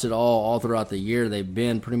much at all throughout the year. They've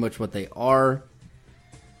been pretty much what they are.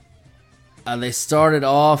 They started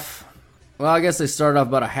off, well, I guess they started off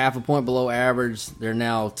about a half a point below average. They're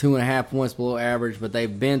now 2.5 points below average, but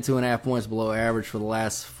they've been 2.5 points below average for the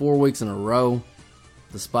last 4 weeks in a row,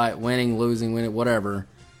 despite winning, losing, whatever.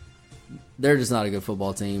 They're just not a good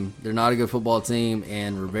football team. They're not a good football team,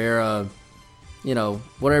 and Rivera,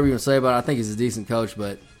 whatever you want to say about it, I think he's a decent coach,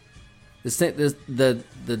 but the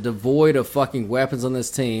devoid of fucking weapons on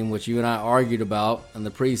this team, which you and I argued about in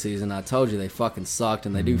the preseason, I told you they fucking sucked,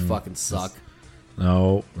 and they do fucking suck.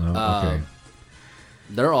 No, okay.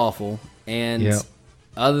 They're awful, and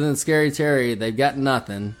other than Scary Terry, they've got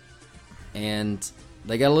nothing, and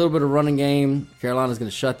they got a little bit of running game. Carolina's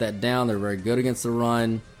going to shut that down. They're very good against the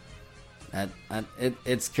run.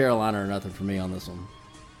 It's Carolina or nothing for me on this one.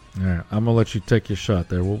 All right, I'm going to let you take your shot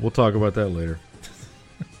there. We'll talk about that later.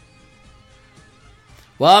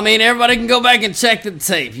 Well, I mean, everybody can go back and check the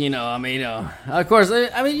tape, of course,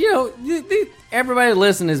 everybody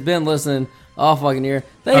listening has been listening all fucking year.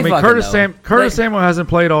 Curtis Samuel hasn't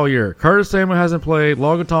played all year. Curtis Samuel hasn't played.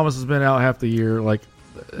 Logan Thomas has been out half the year.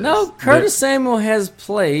 Curtis Samuel has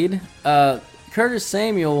played. Curtis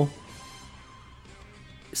Samuel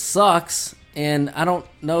sucks, and I don't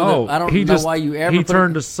know. Know why you ever. He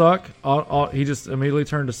turned to suck. He just immediately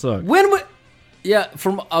turned to suck.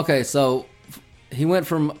 So he went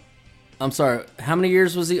from. I'm sorry. How many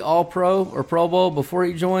years was he All Pro or Pro Bowl before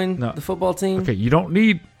he joined the football team? Okay, you don't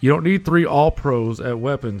need 3 All Pros at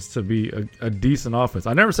weapons to be a decent offense.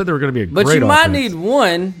 I never said they were going to be a great offense. But you might need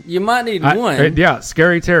one. You might need one. Yeah,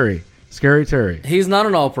 Scary Terry. He's not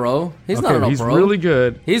an All Pro. He's not an All Pro. He's really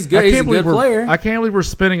good. He's good. He's a good player. I can't believe we're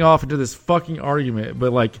spinning off into this fucking argument,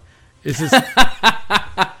 but it's just.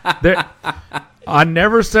 I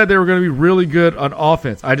never said they were going to be really good on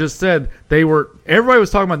offense. I just said they were. Everybody was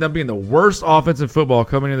talking about them being the worst offense in football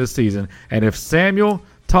coming into this season. And if Samuel,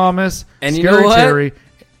 Thomas, and Scary Terry,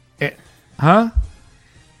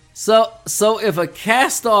 So if a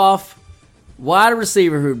cast-off wide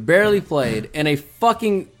receiver who barely played and a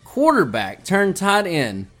fucking quarterback turned tight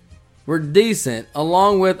end were decent,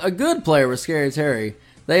 along with a good player with Scary Terry,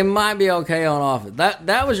 they might be okay on offense.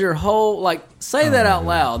 That was your whole, say that out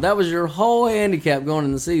loud. That was your whole handicap going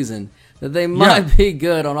in the season, that they might be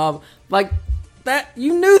good on offense. That,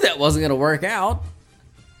 you knew that wasn't going to work out.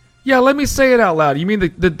 Yeah, let me say it out loud. You mean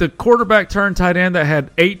the quarterback turned tight end that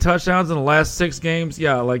had 8 touchdowns in the last 6 games?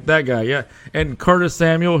 Yeah, like that guy, yeah. And Curtis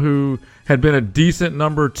Samuel, who had been a decent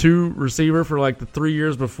number 2 receiver for the 3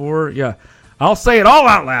 years before. Yeah, I'll say it all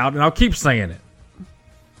out loud, and I'll keep saying it.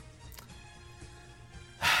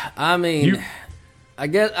 I mean, I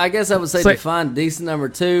guess I would say define decent number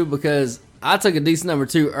 2, because I took a decent number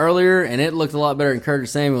 2 earlier, and it looked a lot better than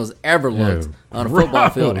Curtis Samuel's ever looked on a football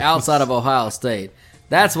field outside of Ohio State.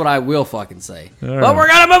 That's what I will fucking say. But we're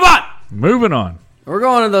going to move on. Moving on. We're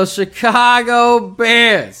going to those Chicago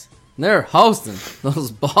Bears. They're hosting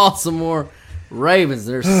those Baltimore Ravens,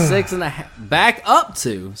 they're 6.5, back up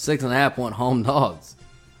to 6.5 point home dogs.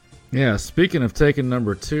 Yeah, speaking of taking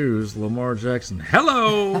number 2s, Lamar Jackson.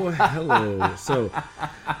 Hello. So,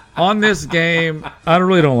 on this game, I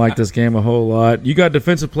really don't like this game a whole lot. You got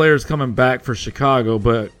defensive players coming back for Chicago,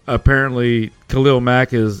 but apparently Khalil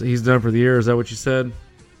Mack he's done for the year. Is that what you said?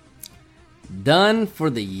 Done for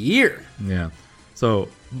the year. Yeah. So,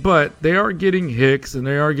 but they are getting Hicks and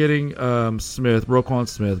they are getting Roquan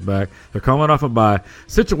Smith back. They're coming off a bye.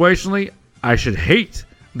 Situationally, I should hate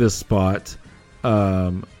this spot.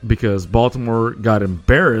 Because Baltimore got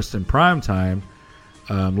embarrassed in primetime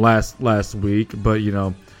last week, but you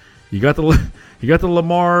got the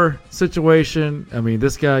Lamar situation. I mean,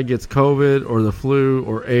 this guy gets COVID or the flu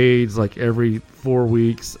or AIDS like every 4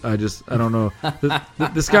 weeks. I don't know.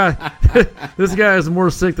 This guy is more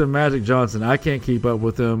sick than Magic Johnson. I can't keep up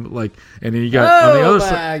with him. Like, and then you got on the other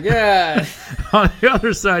side. God. On the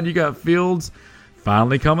other side, you got Fields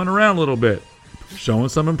finally coming around a little bit. Showing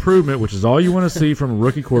some improvement, which is all you want to see from a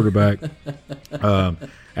rookie quarterback.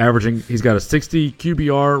 Averaging, he's got a 60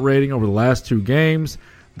 QBR rating over the last 2 games.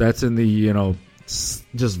 That's in the,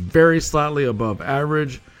 just very slightly above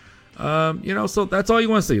average. So that's all you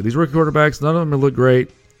want to see. These rookie quarterbacks, none of them look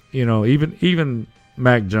great. Even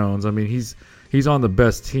Mac Jones. I mean, he's on the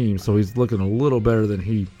best team, so he's looking a little better than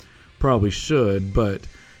he probably should. But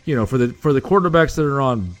for the quarterbacks that are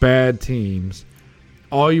on bad teams,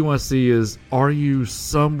 all you want to see is, are you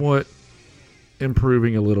somewhat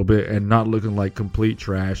improving a little bit and not looking like complete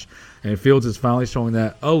trash? And Fields is finally showing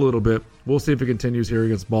that a little bit. We'll see if it continues here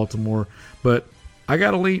against Baltimore. But I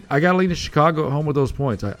gotta lean to Chicago at home with those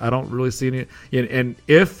points. I don't really see any. And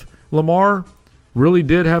if Lamar really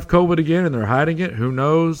did have COVID again and they're hiding it, who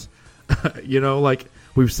knows? Like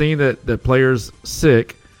we've seen that players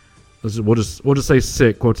sick. We'll just say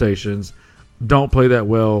sick quotations don't play that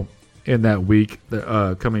well in that week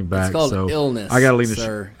coming back. It's called illness. I got to lean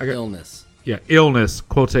to illness. Yeah, illness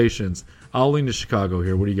quotations. I'll lean to Chicago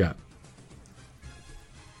here. What do you got?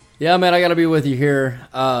 Yeah, man, I got to be with you here.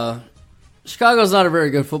 Chicago's not a very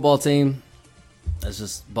good football team. That's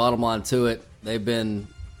just bottom line to it. They've been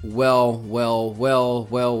well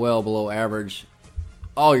below average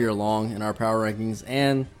all year long in our power rankings,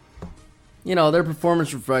 and their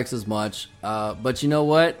performance reflects as much. But you know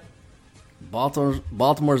what?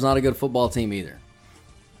 Baltimore's not a good football team either.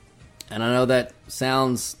 And I know that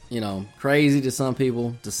sounds, crazy to some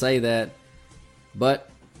people to say that, but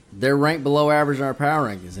they're ranked below average in our power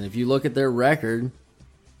rankings. And if you look at their record, you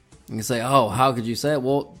can say, oh, how could you say it?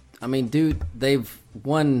 Well, I mean, dude, they've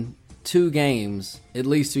won 2 games, at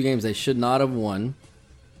least 2 games they should not have won.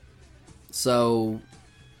 So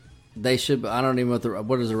they should, I don't even know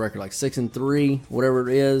what is the record, like 6-3, whatever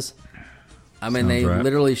it is. I mean, they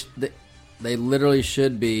literally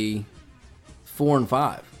should be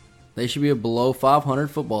 4-5. They should be a below 500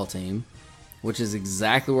 football team, which is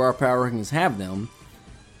exactly where our power rankings have them.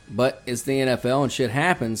 But it's the NFL and shit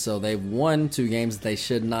happens, so they've won 2 games that they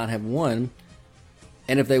should not have won.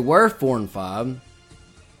 And if they were 4-5,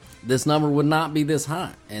 this number would not be this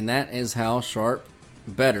high. And that is how sharp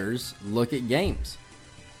bettors look at games.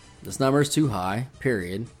 This number is too high,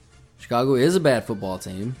 period. Chicago is a bad football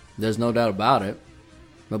team. There's no doubt about it.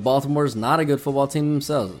 But Baltimore's not a good football team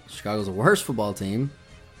themselves. Chicago's a worse football team.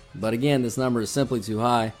 But again, this number is simply too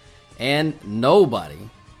high. And nobody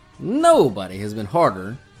has been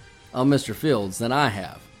harder on Mr. Fields than I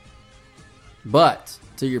have. But,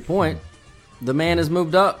 to your point, the man has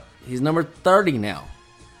moved up. He's number 30 now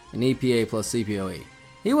in EPA plus CPOE.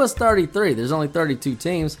 He was 33. There's only 32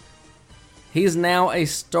 teams. He's now a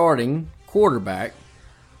starting quarterback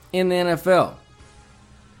in the NFL.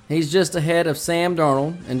 He's just ahead of Sam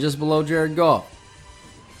Darnold and just below Jared Goff.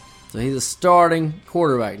 So he's a starting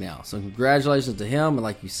quarterback now. So congratulations to him. And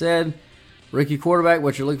like you said, rookie quarterback,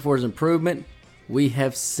 what you're looking for is improvement. We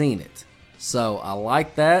have seen it. So I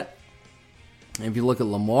like that. And if you look at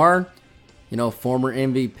Lamar, former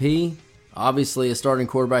MVP, obviously a starting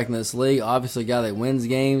quarterback in this league, obviously a guy that wins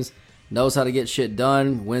games, knows how to get shit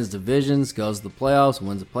done, wins divisions, goes to the playoffs,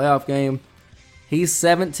 wins a playoff game. He's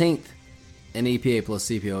 17th in EPA plus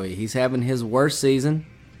CPOE. He's having his worst season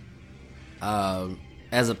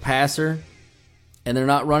as a passer, and they're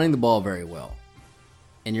not running the ball very well.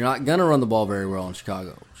 And you're not going to run the ball very well in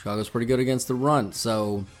Chicago. Chicago's pretty good against the run.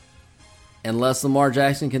 So unless Lamar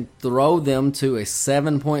Jackson can throw them to a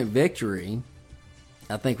 7-point victory,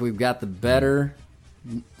 I think we've got the better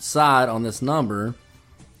side on this number.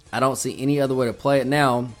 I don't see any other way to play it.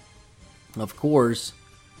 Now, of course,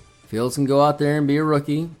 Fields can go out there and be a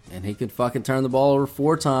rookie, and he could fucking turn the ball over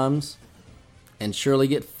 4 times and surely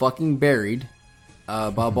get fucking buried.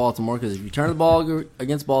 by Baltimore, because if you turn the ball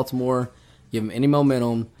against Baltimore, give them any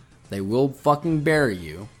momentum, they will fucking bury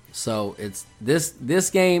you. So it's this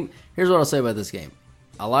game. Here's what I'll say about this game.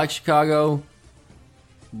 I like Chicago,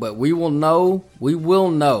 but we will know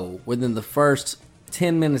within the first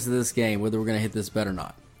 10 minutes of this game whether we're going to hit this bet or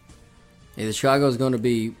not. Either Chicago is going to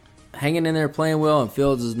be hanging in there playing well and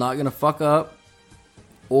Fields is not going to fuck up,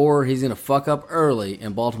 or he's going to fuck up early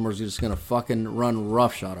and Baltimore's just going to fucking run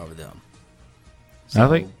roughshod over them. So I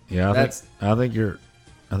think you're right. I think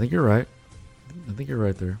you're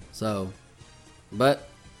right there. So, but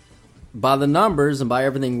by the numbers and by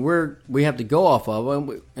everything we have to go off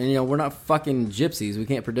of, and we're not fucking gypsies. We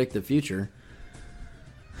can't predict the future.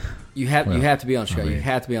 You have to be on Chicago. You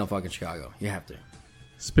have to be on fucking Chicago. You have to.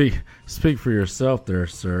 Speak for yourself there,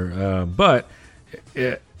 sir. But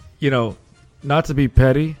not to be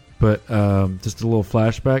petty, but just a little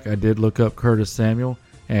flashback. I did look up Curtis Samuel,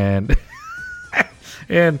 and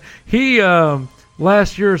and he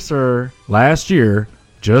last year,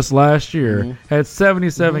 had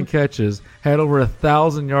 77 catches, had over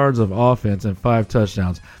 1,000 yards of offense and 5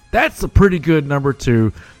 touchdowns. That's a pretty good number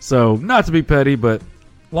too. So not to be petty, but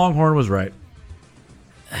Longhorn was right.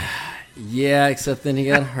 Yeah, except then he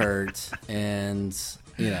got hurt, and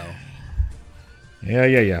Yeah.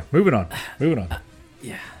 Moving on.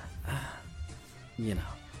 Yeah.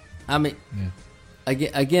 I mean,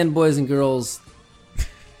 again, boys and girls,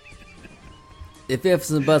 if ifs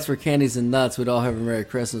and buts were candies and nuts, we'd all have a Merry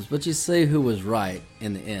Christmas. But you see who was right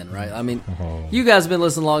in the end, right? I mean, you guys have been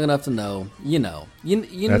listening long enough to know. You know.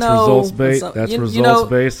 That's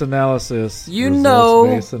results-based analysis.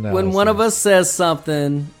 When one of us says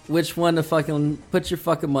something, which one to fucking put your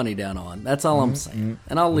fucking money down on. That's all I'm saying.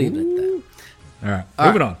 And I'll leave it at that. All right.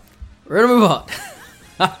 Moving on. We're going to move on.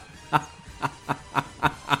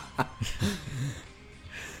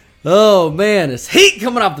 Oh, man. It's heat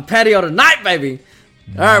coming off the patio tonight, baby.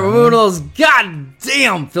 All right, we're moving to those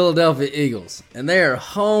goddamn Philadelphia Eagles. And they are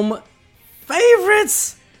home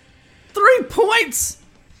favorites. 3 points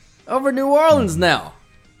over New Orleans now.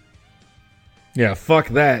 Yeah, fuck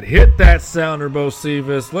that. Hit that sounder, Bo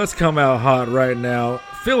Cephas. Let's come out hot right now.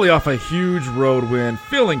 Philly off a huge road win,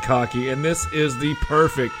 feeling cocky, and this is the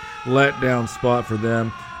perfect letdown spot for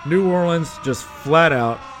them. New Orleans just flat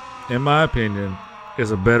out, in my opinion,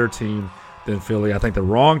 is a better team than Philly. I think the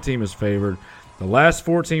wrong team is favored. The last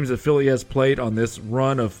 4 teams that Philly has played on this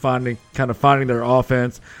run of finding their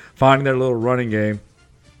offense, finding their little running game,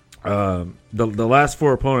 the last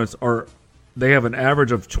 4 opponents they have an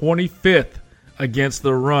average of 25th against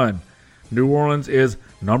the run. New Orleans is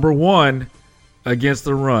number 1 against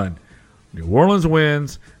the run. New Orleans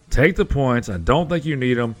wins. Take the points. I don't think you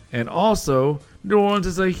need them. And also, New Orleans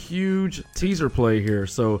is a huge teaser play here.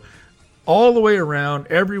 So all the way around,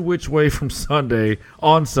 every which way from Sunday,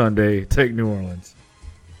 take New Orleans.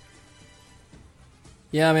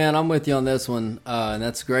 Yeah, man, I'm with you on this one. And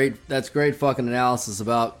that's great. That's great fucking analysis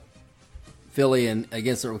about Philly and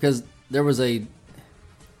against it, because there was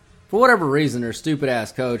for whatever reason, their stupid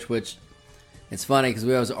ass coach, which it's funny because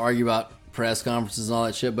we always argue about press conferences and all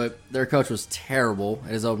that shit, but their coach was terrible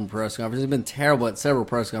at his open press conference. He's been terrible at several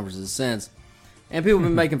press conferences since, and people have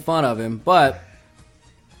been making fun of him, but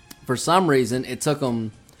for some reason, it took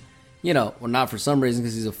him, not for some reason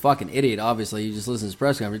because he's a fucking idiot, obviously. You just listen to his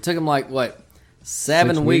press conference. It took him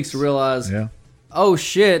 7 weeks to realize, oh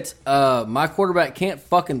shit, my quarterback can't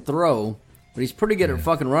fucking throw, but he's pretty good at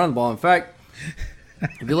fucking running the ball. In fact,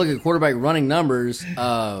 if you look at quarterback running numbers,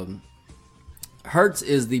 Hurts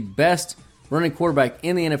is the best running quarterback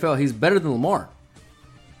in the NFL. He's better than Lamar.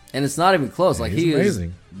 And it's not even close. He amazing.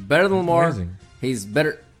 Is better than Lamar. Amazing. He's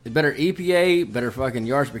better EPA, better fucking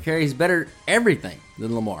yards per carry. He's better everything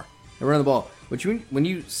than Lamar at running the ball. Which when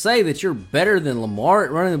you say that you're better than Lamar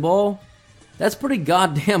at running the ball, that's pretty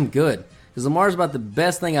goddamn good. Because Lamar's about the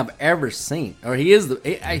best thing I've ever seen. Or he is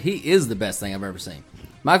the best thing I've ever seen.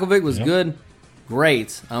 Michael Vick was good.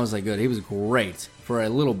 Great. I don't say good. He was great for a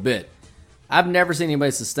little bit. I've never seen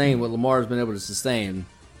anybody sustain what Lamar's been able to sustain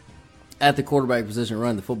at the quarterback position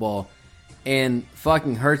running the football. And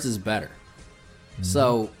fucking Hurts is better. Mm-hmm.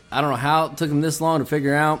 So, I don't know how it took him this long to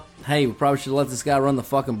figure out, hey, we probably should let this guy run the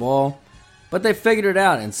fucking ball. But they figured it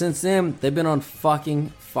out. And since then, they've been on fucking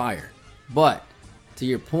fire. But, to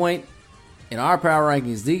your point, in our power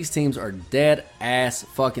rankings, these teams are dead ass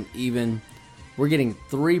fucking even. We're getting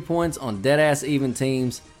 3 points on dead ass even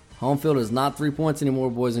teams. Home field is not 3 points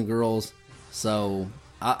anymore, boys and girls. So,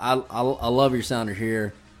 I love your sounder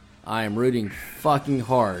here. I am rooting fucking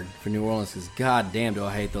hard for New Orleans because goddamn do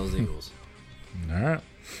I hate those Eagles. All right.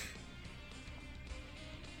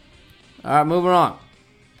 All right, moving on.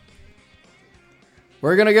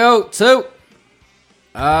 We're going to go to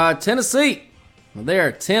Tennessee. They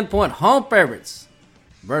are 10-point home favorites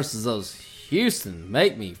versus those Houston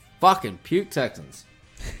make me fucking puke Texans.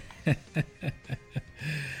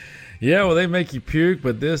 Yeah, well, they make you puke,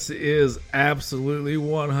 but this is absolutely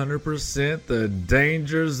 100% the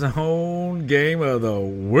danger zone game of the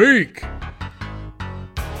week.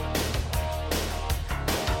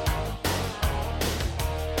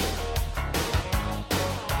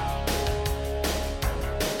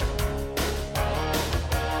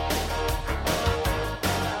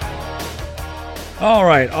 All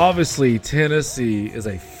right, obviously Tennessee is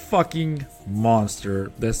a fucking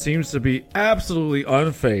monster that seems to be absolutely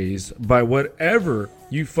unfazed by whatever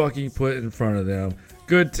you fucking put in front of them.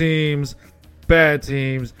 Good teams, bad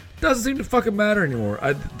teams, doesn't seem to fucking matter anymore.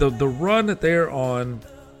 The run that they're on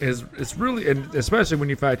is really, and especially when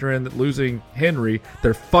you factor in that losing Henry,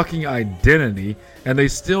 their fucking identity, and they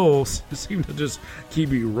still seem to just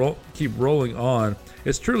keep rolling on.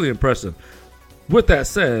 It's truly impressive. With that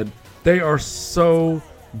said, they are so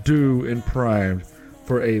due and primed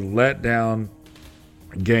for a letdown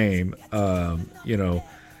game,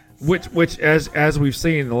 which as we've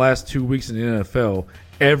seen in the last 2 weeks in the NFL,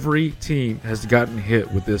 every team has gotten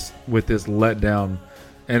hit with this letdown,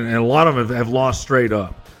 and a lot of them have lost straight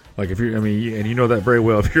up. Like and you know that very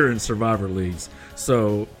well if you're in Survivor leagues.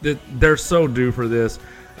 So they're so due for this.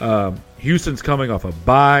 Houston's coming off a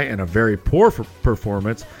bye and a very poor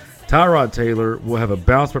performance. Tyrod Taylor will have a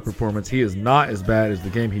bounce-back performance. He is not as bad as the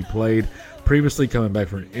game he played previously, coming back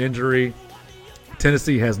from an injury.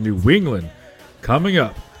 Tennessee has New England coming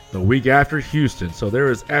up the week after Houston, so there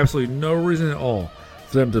is absolutely no reason at all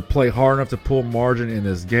for them to play hard enough to pull margin in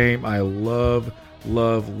this game. I love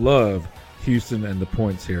Houston and the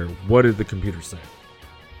points here. What did the computer say?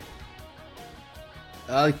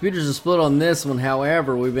 The computers are split on this one.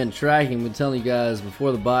 However, we've been telling you guys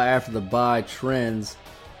before the bye, after the bye trends.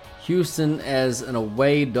 Houston as an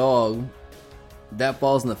away dog, that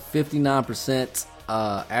falls in the 59%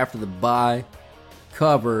 after the bye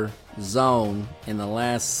cover zone in the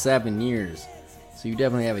last 7 years. So you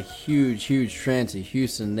definitely have a huge trend to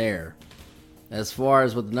Houston there. As far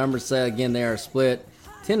as what the numbers say, again, they are split.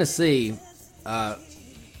 Tennessee,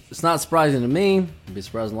 it's not surprising to me. It'd be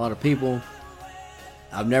surprising a lot of people.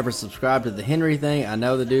 I've never subscribed to the Henry thing. I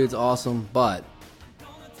know the dude's awesome, but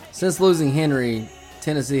since losing Henry,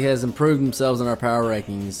 Tennessee has improved themselves in our power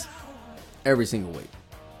rankings every single week.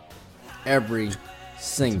 Every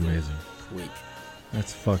single week.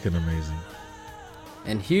 That's fucking amazing.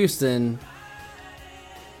 And Houston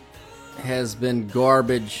has been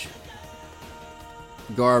garbage.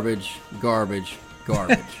 And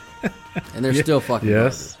they're still fucking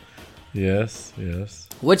garbage. Yes.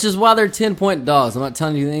 Which is why they're 10-point dogs. I'm not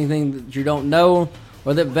telling you anything that you don't know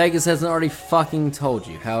or that Vegas hasn't already fucking told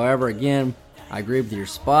you. However, again, I agree with your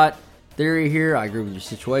spot theory here. I agree with your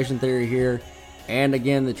situation theory here. And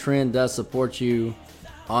again, the trend does support you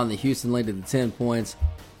on the Houston lead to the 10 points.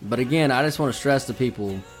 But again, I just want to stress to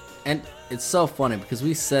people, and it's so funny because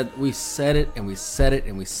we said it and we said it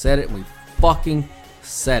and we said it and we fucking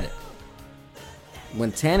said it.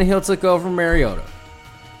 When Tannehill took over Mariota,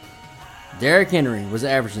 Derrick Henry was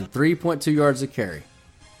averaging 3.2 yards a carry.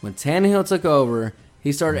 When Tannehill took over,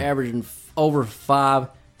 he started averaging over 5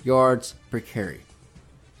 yards per carry.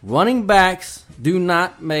 Running backs do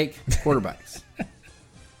not make quarterbacks.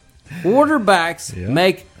 Quarterbacks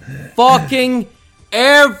make fucking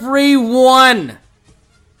everyone.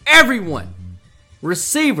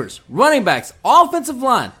 Receivers, running backs, offensive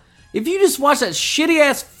line. If you just watch that shitty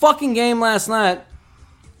ass fucking game last night,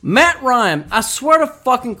 Matt Ryan, I swear to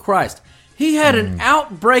fucking Christ, he had an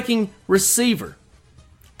outbreaking receiver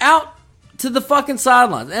out to the fucking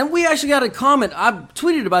sidelines. And we actually got a comment. I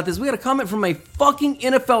tweeted about this. We got a comment from a fucking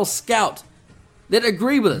NFL scout that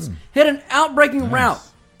agreed with us. He had an outbreaking route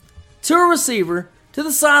to a receiver to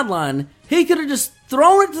the sideline. He could have just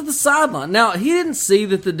thrown it to the sideline. Now, he didn't see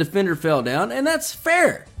that the defender fell down, and that's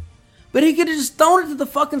fair. But he could have just thrown it to the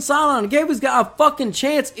fucking sideline and gave his guy a fucking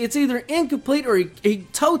chance. It's either incomplete or he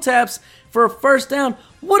toe taps for a first down.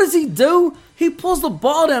 What does he do? He pulls the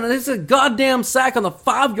ball down and it's a goddamn sack on the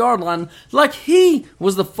 5-yard line like he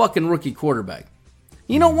was the fucking rookie quarterback.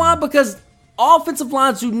 You know why? Because offensive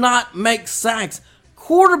lines do not make sacks.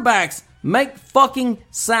 Quarterbacks make fucking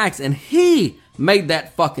sacks, and he made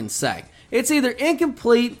that fucking sack. It's either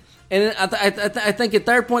incomplete, and I think at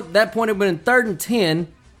that point it would have been 3rd and 10.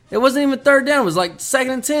 It wasn't even 3rd down. It was like 2nd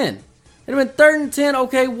and 10. It would have been 3rd and 10.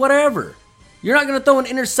 Okay, whatever. You're not going to throw an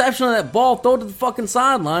interception on that ball, throw it to the fucking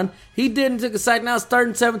sideline. He didn't take a sack. Now it's 3rd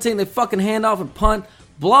and 17. They fucking hand off and punt.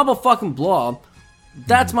 Blah, blah, fucking blah.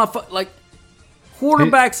 That's my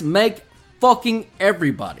Quarterbacks make fucking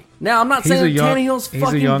everybody. Now, I'm not saying Tannehill's fucking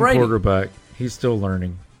Brady. He's a young quarterback. He's still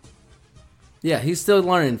learning. Yeah, he's still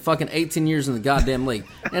learning. Fucking 18 years in the goddamn league.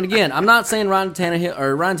 And again, I'm not saying Ryan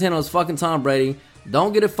Tannehill is fucking Tom Brady.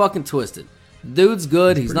 Don't get it fucking twisted. Dude's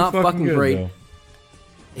good. He's not fucking great. Though.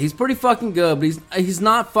 He's pretty fucking good, but he's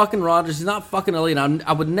not fucking Rodgers. He's not fucking elite.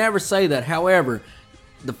 I would never say that. However,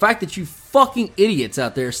 the fact that you fucking idiots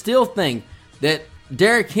out there still think that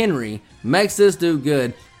Derrick Henry makes this dude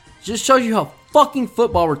good just shows you how fucking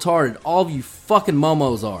football retarded all of you fucking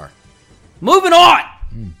momos are. Moving on!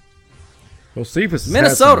 Well, Cephas has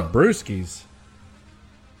Minnesota. Had some brewskis.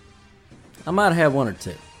 I might have one or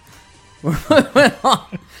two.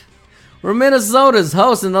 Where Minnesota's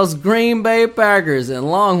hosting those Green Bay Packers and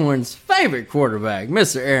Longhorns' favorite quarterback,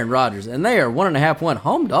 Mr. Aaron Rodgers, and they are 1.5-point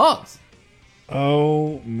home dogs.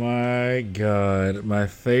 Oh my God. My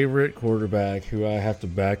favorite quarterback who I have to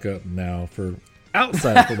back up now for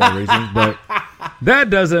outside football reasons, but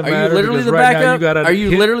that doesn't matter. Are you literally the right backup? Are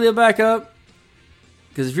you literally the backup?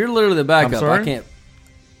 Because if you're literally the backup, I can't.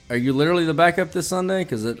 Are you literally the backup this Sunday?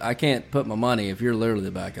 Because I can't put my money if you're literally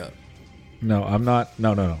the backup. No, I'm not.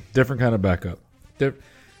 No. Different kind of backup.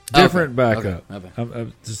 Different backup. Okay.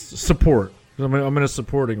 I'm just support. I'm in a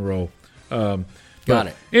supporting role. Got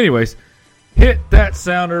it. Anyways, hit that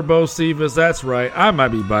sounder, Bo Cephas. That's right. I might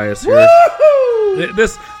be biased here. Woo-hoo!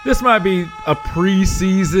 This might be a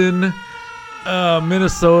preseason.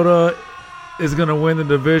 Minnesota is going to win the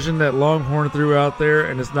division that Longhorn threw out there,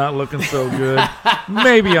 and it's not looking so good.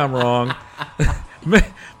 Maybe I'm wrong.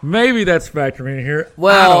 Maybe that's factoring in here.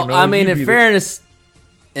 Well, I mean, in fairness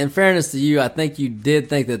to you, I think you did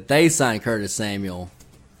think that they signed Curtis Samuel.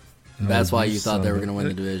 That's why you thought they were going to win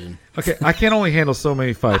the division. Okay, I can only handle so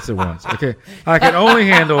many fights at once. Okay, I can only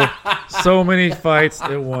handle so many fights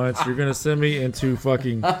at once. You're going to send me into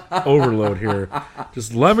fucking overload here.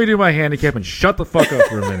 Just let me do my handicap and shut the fuck up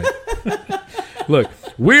for a minute. Look,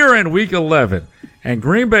 we're in week 11, and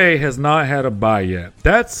Green Bay has not had a bye yet.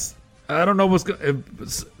 I don't know what's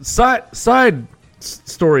side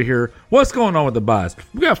story here. What's going on with the buys?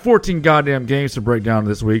 We got 14 goddamn games to break down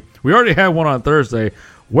this week. We already had one on Thursday.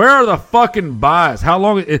 Where are the fucking buys? How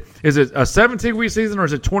long is it? A 17-week season or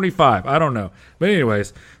is it 25? I don't know. But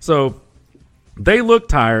anyways, so they look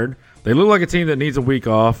tired. They look like a team that needs a week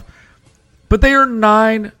off. But they are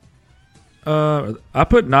 9. I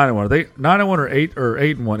put 9-1. Are they 9-1 or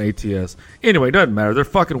 8-1 ATS? Anyway, it doesn't matter. They're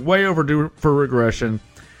fucking way overdue for regression.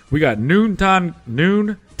 We got noontime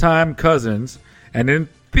Cousins, and in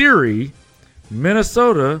theory,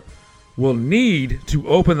 Minnesota will need to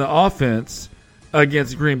open the offense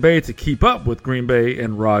against Green Bay to keep up with Green Bay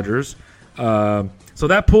and Rodgers. So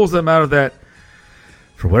that pulls them out of that.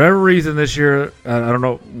 For whatever reason this year, I don't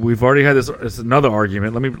know. We've already had this. It's another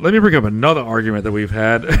argument. Let me bring up another argument that we've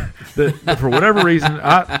had. That for whatever reason,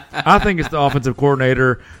 I think it's the offensive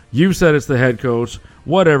coordinator. You said it's the head coach.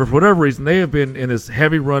 Whatever. For whatever reason, they have been in this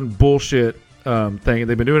heavy run bullshit thing.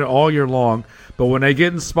 They've been doing it all year long. But when they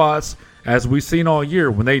get in spots, as we've seen all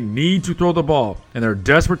year, when they need to throw the ball and they're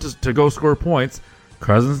desperate to go score points,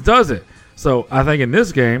 Cousins does it. So I think in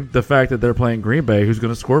this game, the fact that they're playing Green Bay, who's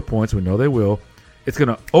going to score points, we know they will, it's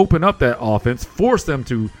going to open up that offense, force them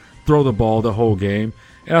to throw the ball the whole game,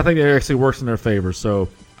 and I think it actually works in their favor. So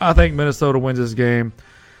I think Minnesota wins this game.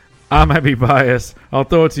 I might be biased. I'll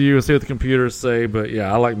throw it to you and see what the computers say, but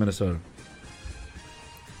yeah, I like Minnesota.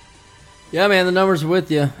 Yeah, man, the numbers are with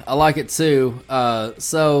you. I like it too.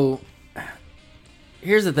 So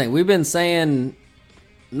here's the thing. We've been saying,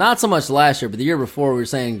 not so much last year, but the year before, we were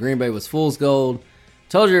saying Green Bay was fool's gold.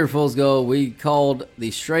 Told you they were fool's gold. We called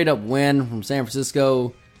the straight-up win from San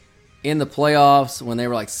Francisco in the playoffs when they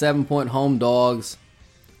were like 7-point home dogs.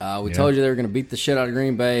 We told you they were going to beat the shit out of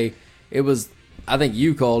Green Bay. It was, I think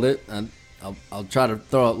you called it. And I'll try to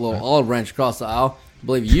throw a little olive branch across the aisle. I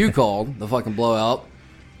believe you called the fucking blowout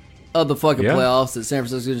of the fucking playoffs that San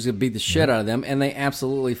Francisco was going to beat the shit out of them, and they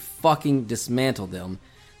absolutely fucking dismantled them.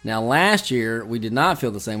 Now, last year, we did not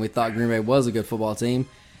feel the same. We thought Green Bay was a good football team.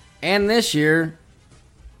 And this year,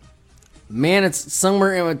 man, it's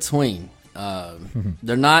somewhere in between.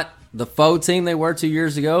 They're not the faux team they were 2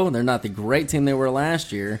 years ago. They're not the great team they were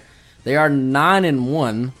last year. They are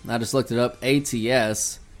 9-1. I just looked it up.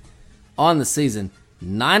 ATS on the season.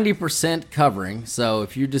 90% covering. So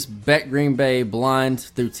if you just bet Green Bay blind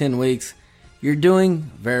through 10 weeks, you're doing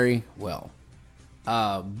very well.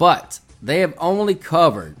 But they have only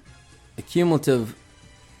covered a cumulative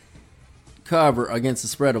cover against a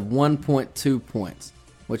spread of 1.2 points,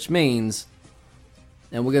 which means,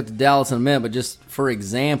 and we'll get to Dallas in a minute, but just for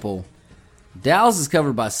example, Dallas is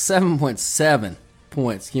covered by 7.7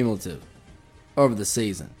 points cumulative. over the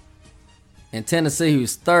season. And Tennessee,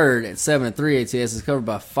 who's third at 7-3 ATS, is covered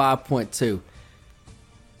by 5.2.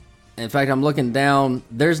 In fact, I'm looking down.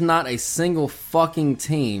 There's not a single fucking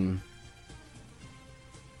team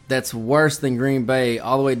that's worse than Green Bay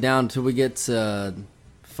all the way down until we get to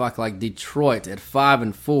like Detroit at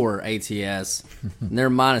 5-4 ATS. And they're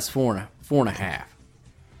minus 4.5.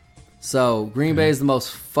 So Green Bay is the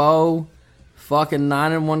most faux fucking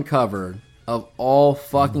 9-1 cover of all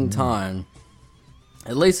fucking time,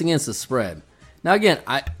 at least against the spread. Now again,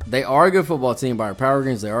 they are a good football team by our power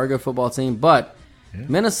rankings. They are a good football team, but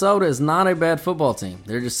Minnesota is not a bad football team.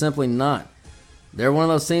 They're just simply not. They're one of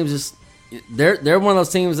those teams. They're one of those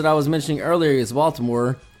teams that I was mentioning earlier against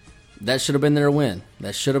Baltimore. That should have been their win.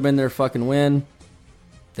 That should have been their fucking win.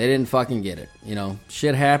 They didn't fucking get it. You know,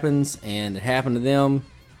 shit happens, and it happened to them.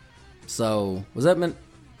 So was that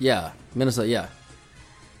Minnesota? Yeah.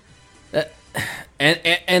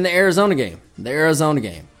 And the Arizona game.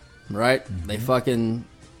 Right? Mm-hmm. They fucking.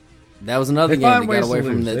 That was another game they got away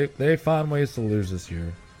from. They find ways to lose this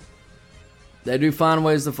year. They do find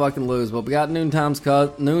ways to fucking lose, but we got noontime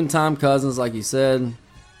cousins, like you said.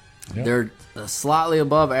 Yep. They're a slightly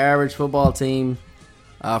above average football team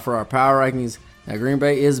for our power rankings. Now Green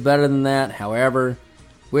Bay is better than that. However,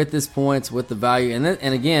 with this points, with the value,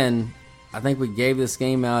 and again, I think we gave this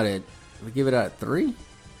game out at. Did we give it out at 3?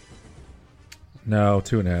 No,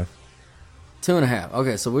 2.5. 2.5.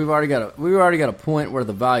 Okay, so we've already got a point worth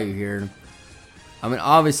of value here. I mean,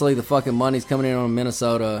 obviously the fucking money's coming in on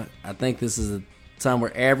Minnesota. I think this is a time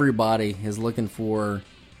where everybody is looking for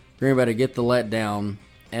Green Bay to get the letdown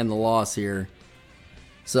and the loss here.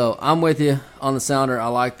 So I'm with you on the sounder. I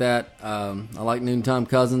like that. I like noontime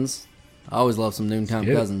cousins. I always love some noontime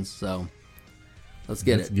cousins. So let's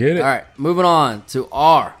get it. All right, moving on to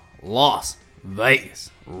our Las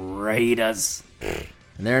Vegas Raiders.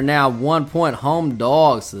 And they're now 1-point home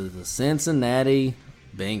dogs to the Cincinnati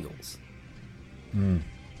Bengals.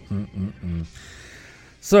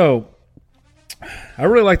 So, I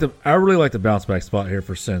really like the bounce back spot here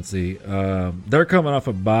for Cincy. They're coming off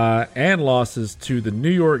a bye and losses to the New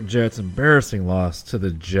York Jets, embarrassing loss to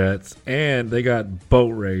the Jets, and they got boat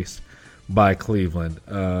raced by Cleveland.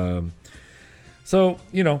 So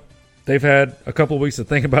you know they've had a couple of weeks to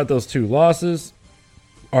think about those two losses.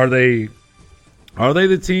 Are they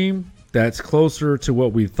the team that's closer to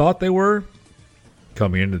what we thought they were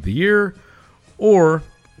coming into the year? Or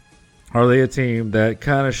are they a team that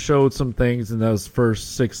kind of showed some things in those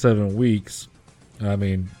first 6-7 weeks? I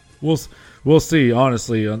mean, we'll see.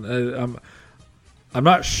 Honestly, I'm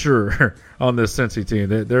not sure on this Cincy team.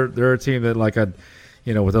 They're a team that, like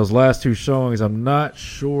with those last two showings, I'm not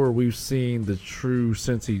sure we've seen the true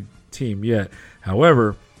Cincy team yet.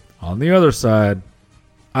 However, on the other side,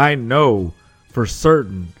 I know for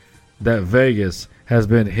certain that Vegas has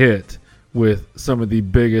been hit with some of the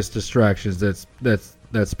biggest distractions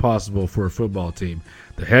that's possible for a football team.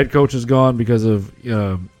 The head coach is gone because of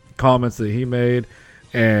comments that he made,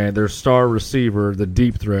 and their star receiver, the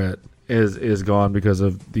deep threat, is gone because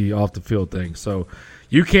of the off the field thing. So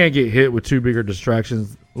you can't get hit with two bigger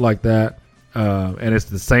distractions like that, and it's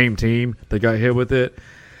the same team that got hit with it.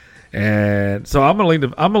 And so I'm gonna lean to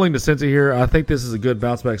Cincy here. I think this is a good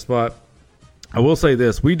bounce back spot. I will say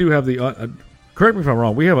this: we do have the. Correct me if I'm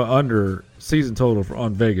wrong. We have an under season total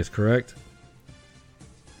on Vegas, correct?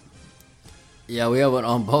 Yeah, we have one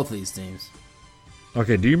on both of these teams.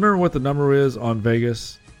 Okay, do you remember what the number is on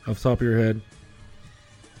Vegas off the top of your head?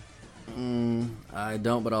 I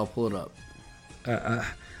don't, but I'll pull it up. I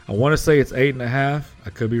want to say it's 8.5. I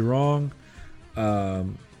could be wrong.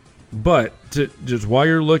 But just while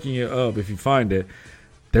you're looking it up, if you find it,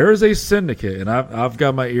 there is a syndicate, and I've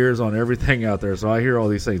got my ears on everything out there, so I hear all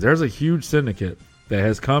these things. There's a huge syndicate that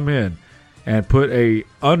has come in and put a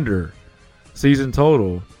under season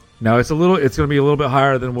total. Now it's going to be a little bit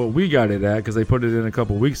higher than what we got it at because they put it in a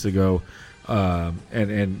couple weeks ago,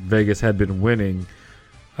 and Vegas had been winning,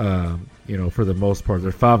 for the most part.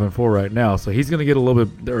 They're 5-4 right now, so he's going to get a little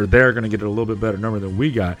bit, or they're going to get a little bit better number than we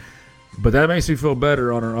got. But that makes me feel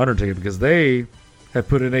better on our under ticket because they have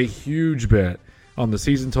put in a huge bet on the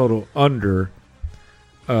season total under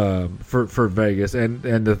for Vegas, and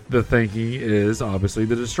the thinking is obviously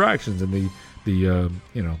the distractions and the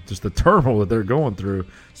just the turmoil that they're going through.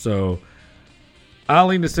 So I'll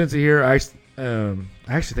lean to Cincy here. I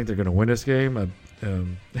actually think they're going to win this game.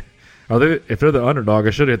 If they're the underdog, I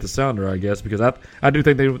should have hit the sounder, I guess, because I do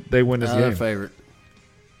think they win this game. They're favorite.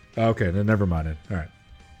 Okay, then never mind it. All right.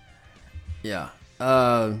 Yeah.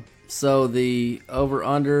 So the over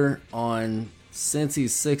under on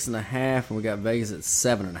Cincy's 6.5, and we got Vegas at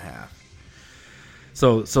 7.5.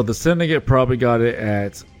 So the Syndicate probably got it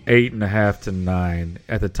at 8.5 to 9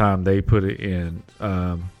 at the time they put it in.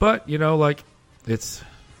 But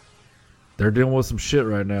they're dealing with some shit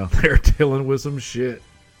right now. They're dealing with some shit.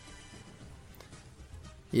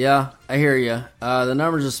 Yeah, I hear you. The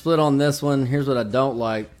numbers are split on this one. Here's what I don't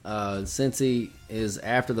like. Cincy is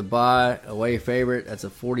after the bye, away favorite. That's a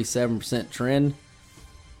 47% trend.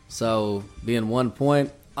 So being 1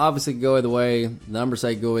 point, obviously go either way. The numbers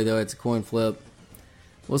say go either way. It's a coin flip.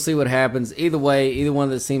 We'll see what happens. Either way, either one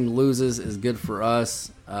of the teams loses is good for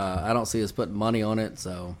us. I don't see us putting money on it,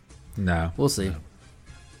 so no, we'll see. No.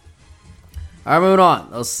 All right, moving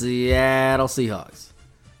on. Those Seattle Seahawks.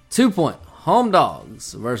 2-point home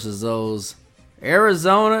dogs versus those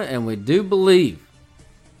Arizona, and we do believe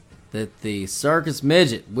that the Circus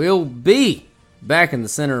Midget will be back in the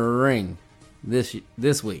center of the ring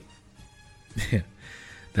this week.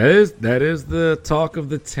 That is the talk of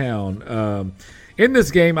the town. In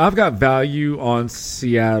this game, I've got value on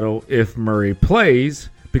Seattle if Murray plays,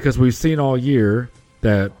 because we've seen all year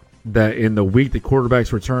that in the week the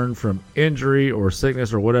quarterbacks return from injury or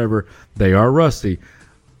sickness or whatever, they are rusty.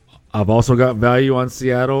 I've also got value on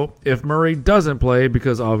Seattle if Murray doesn't play,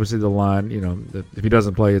 because obviously the line, if he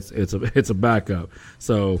doesn't play, it's a backup.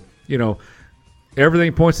 So,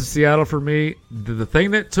 everything points to Seattle for me. The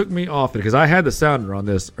thing that took me off it, because I had the sounder on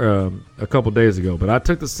this a couple days ago, but I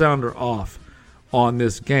took the sounder off on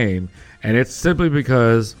this game, and it's simply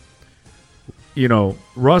because,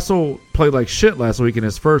 Russell played like shit last week in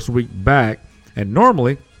his first week back, and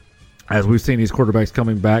normally, as we've seen these quarterbacks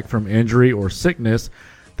coming back from injury or sickness,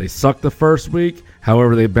 they suck the first week,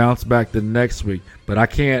 however they bounce back the next week. But I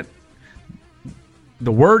can't.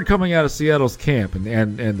 The word coming out of Seattle's camp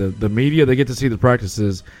and the media, they get to see the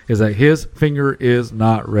practices, is that his finger is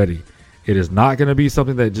not ready. It is not going to be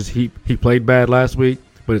something that just he played bad last week,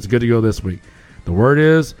 but it's good to go this week. The word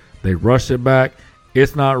is they rushed it back.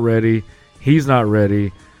 It's not ready. He's not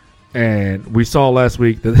ready. And we saw last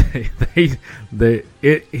week that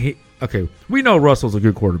we know Russell's a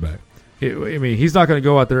good quarterback. He's not going to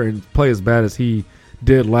go out there and play as bad as he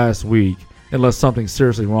did last week unless something's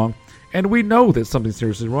seriously wrong. And we know that something's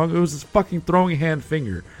seriously wrong. It was his fucking throwing hand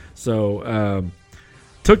finger. So,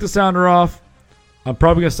 took the sounder off. I'm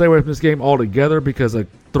probably going to stay away from this game altogether because a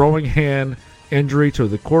throwing hand injury to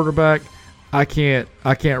the quarterback, I can't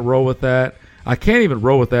roll with that. I can't even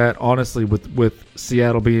roll with that, honestly, with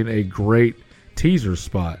Seattle being a great teaser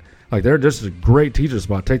spot. Like, they're just a great teaser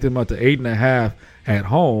spot. Take them up to 8.5 at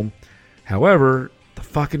home. However, the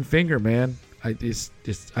fucking finger, man, I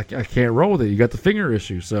can't roll with it. You got the finger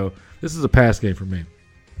issue, so this is a pass game for me.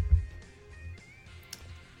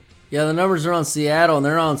 Yeah, the numbers are on Seattle, and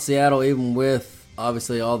they're on Seattle even with,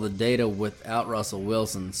 obviously, all the data without Russell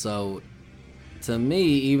Wilson. So, to me,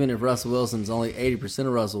 even if Russell Wilson's only 80%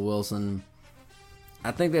 of Russell Wilson,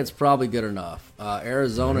 I think that's probably good enough.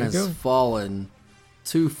 Arizona has fallen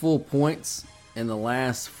 2 full points in the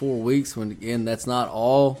last 4 weeks, when, again, that's not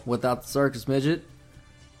all without the Circus Midget.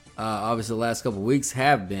 Obviously, the last couple of weeks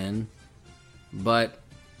have been, but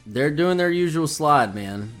they're doing their usual slide,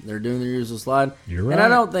 man. They're doing their usual slide. You're right. And I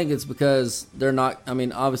don't think it's because they're not,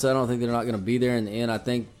 obviously, I don't think they're not going to be there in the end. I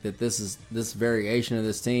think that this variation of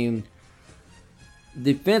this team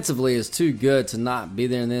defensively is too good to not be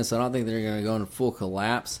there in this. I don't think they're going to go into full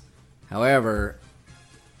collapse. However,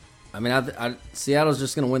 Seattle's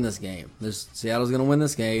just going to win this game. Seattle's going to win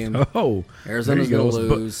this game. Oh, Arizona's going to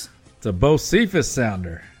lose. It's a Bo Cephas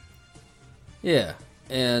sounder. Yeah,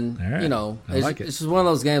 and right. It's just one of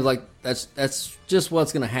those games. Like that's just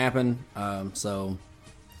what's going to happen. So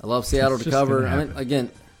I love Seattle to cover. Again,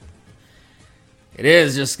 it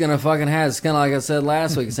is just going to fucking have. It's kind of like I said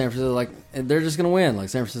last week. San Francisco, like they're just going to win. Like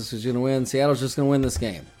San Francisco's going to win. Seattle's just going to win this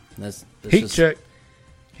game. That's Heat check.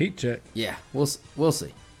 Yeah, we'll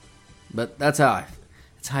see. But that's how I feel.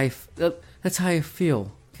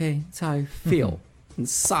 Okay, that's how I feel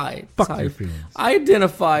inside. Fuck your feelings. I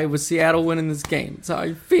identify with Seattle winning this game. That's how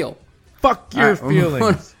I feel. Fuck your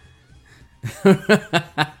feelings.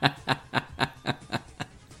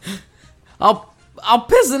 I'll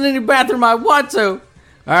piss in any bathroom I want to. All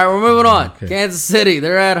right, we're moving on. Okay. Kansas City,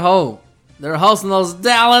 they're at home. They're hosting those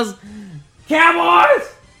Dallas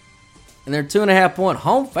Cowboys, and they're 2.5-point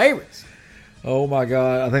home favorites. Oh my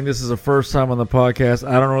God! I think this is the first time on the podcast.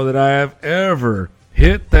 I don't know that I have ever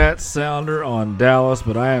hit that sounder on Dallas,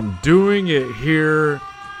 but I am doing it here.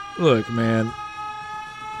 Look, man,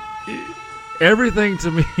 everything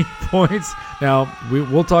to me points. Now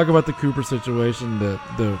we'll talk about the Cooper situation.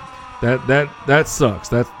 That sucks.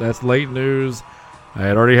 That's late news. I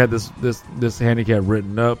had already had this handicap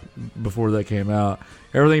written up before that came out.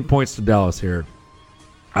 Everything points to Dallas here.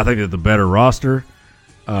 I think they're the better roster.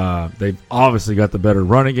 They've obviously got the better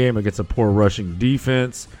running game against a poor rushing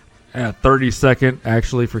defense. 32nd,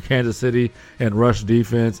 actually, for Kansas City in rush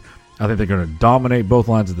defense. I think they're going to dominate both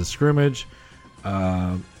lines of the scrimmage.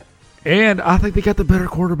 And I think they got the better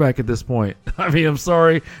quarterback at this point. I mean, I'm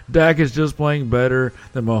sorry. Dak is just playing better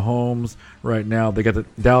than Mahomes right now.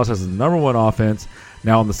 Dallas has the number one offense.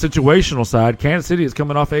 Now, on the situational side, Kansas City is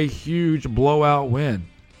coming off a huge blowout win.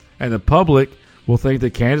 And the public will think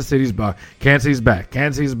that Kansas City's back. Kansas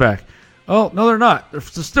City's back. Oh, no, they're not. They're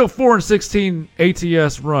still 4-16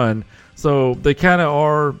 ATS run. So they kind of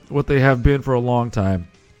are what they have been for a long time.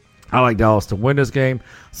 I like Dallas to win this game.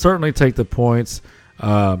 Certainly take the points.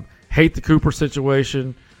 Hate the Cooper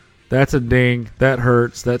situation. That's a ding. That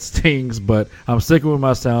hurts. That stings. But I'm sticking with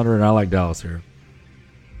my sounder, and I like Dallas here.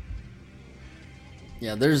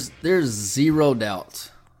 Yeah, there's zero doubt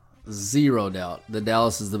that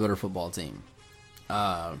Dallas is the better football team.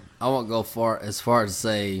 I won't go as far as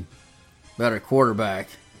say better quarterback.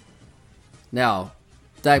 Now,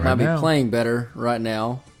 Dak might be playing better right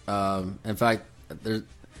now. In fact,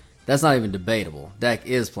 that's not even debatable. Dak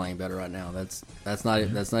is playing better right now. That's not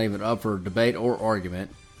even up for debate or argument.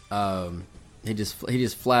 He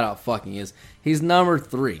just flat out fucking is. He's number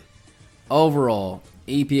 3 overall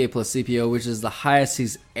EPA plus CPO, which is the highest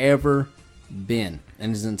he's ever been in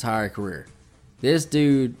his entire career. This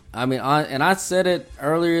dude, I mean, I said it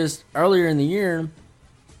earlier in the year.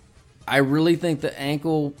 I really think the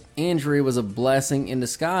ankle injury was a blessing in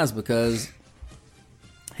disguise because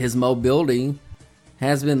his mobility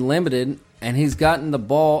has been limited, and he's gotten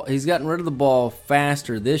rid of the ball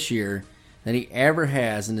faster this year than he ever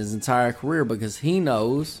has in his entire career because he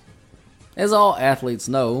knows, as all athletes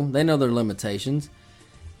know, they know their limitations.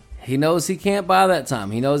 He knows he can't buy that time.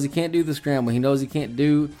 He knows he can't do the scramble. He knows he can't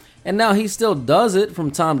do, and now he still does it from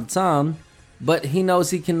time to time, but he knows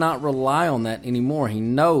he cannot rely on that anymore. He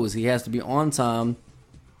knows he has to be on time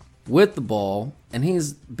with the ball, and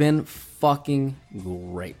he's been fucking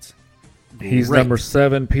great. He's number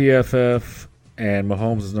 7 PFF, and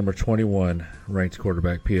Mahomes is number 21 ranked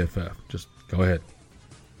quarterback PFF. Just go ahead.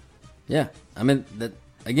 Yeah, I mean that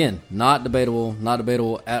again, not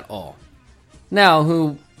debatable at all. Now,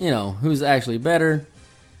 who's actually better?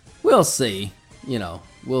 We'll see.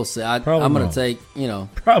 We'll see. I'm going to take,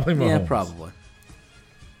 probably Mahomes. Yeah, probably.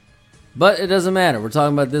 But it doesn't matter. We're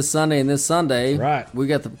talking about this Sunday, and this Sunday, right? We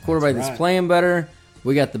got the quarterback that's playing better.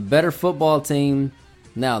 We got the better football team.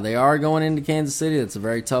 Now, they are going into Kansas City. That's a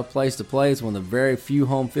very tough place to play. It's one of the very few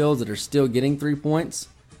home fields that are still getting 3 points.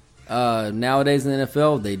 Nowadays in the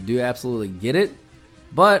NFL, they do absolutely get it.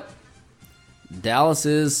 But Dallas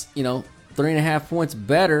is, 3.5 points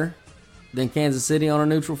better than Kansas City on a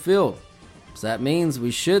neutral field. So that means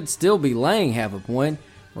we should still be laying 0.5 point.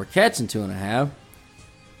 We're catching 2.5.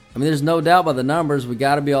 I mean, there's no doubt by the numbers. We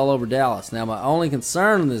got to be all over Dallas. Now, my only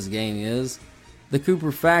concern in this game is the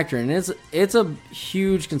Cooper factor, and it's a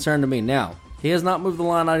huge concern to me. Now, he has not moved the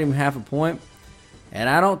line not even 0.5 point, and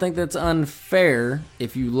I don't think that's unfair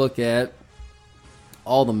if you look at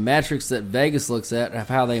all the metrics that Vegas looks at of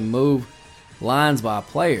how they move lines by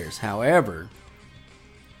players. However,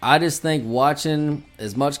 I just think watching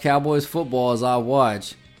as much Cowboys football as I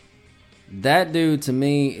watch, that dude to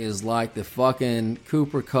me is like the fucking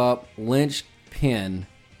Cooper Kupp linchpin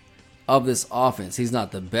of this offense. He's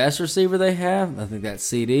not the best receiver they have. I think that's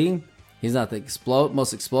CD. He's not the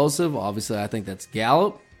most explosive. Obviously, I think that's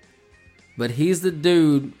Gallup. But he's the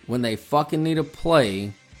dude when they fucking need a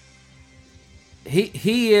play.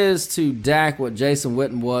 He is to Dak what Jason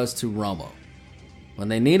Witten was to Romo. When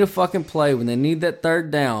they need a fucking play, when they need that third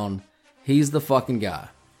down, he's the fucking guy.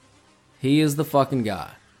 He is the fucking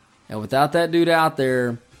guy. And without that dude out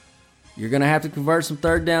there, you're going to have to convert some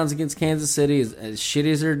third downs against Kansas City. As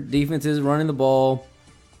shitty as their defense is running the ball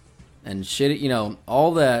and shitty,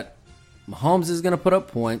 all that, Mahomes is going to put up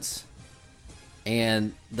points,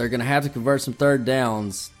 and they're going to have to convert some third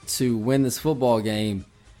downs to win this football game.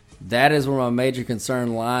 That is where my major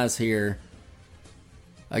concern lies here.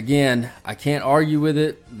 Again, I can't argue with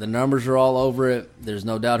it. The numbers are all over it. There's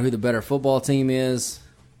no doubt who the better football team is,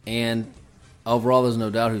 and overall, there's no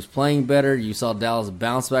doubt who's playing better. You saw Dallas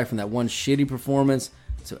bounce back from that one shitty performance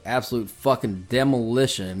to absolute fucking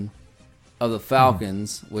demolition of the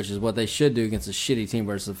Falcons, which is what they should do against a shitty team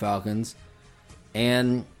versus the Falcons.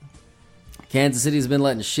 And Kansas City's been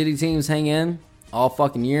letting shitty teams hang in all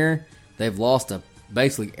fucking year. They've lost to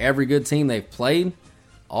basically every good team they've played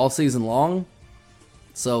all season long.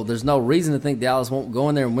 So there's no reason to think Dallas won't go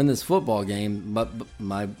in there and win this football game. But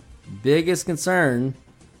my biggest concern,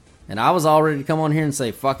 and I was all ready to come on here and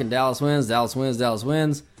say, fucking Dallas wins.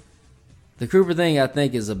 The Cooper thing, I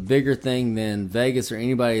think, is a bigger thing than Vegas or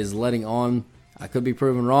anybody is letting on. I could be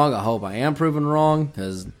proven wrong. I hope I am proven wrong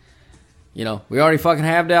because, we already fucking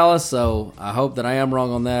have Dallas, so I hope that I am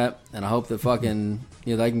wrong on that, and I hope that fucking,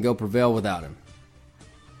 they can go prevail without him.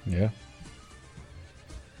 Yeah.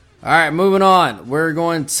 All right, moving on. We're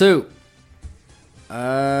going to...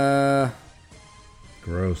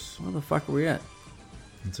 Gross. Where the fuck are we at?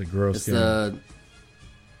 It's a gross It's game. the...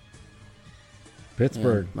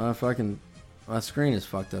 Pittsburgh. Yeah, my screen is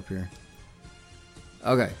fucked up here.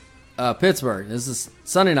 Okay. Pittsburgh. This is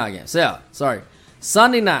Sunday night game. Sorry.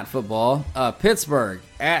 Sunday night football. Pittsburgh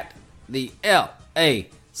at the LA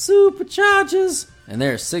Superchargers. And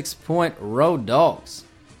they're 6-point road dogs.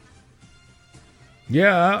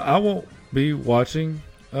 Yeah, I won't be watching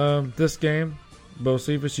this game, Bo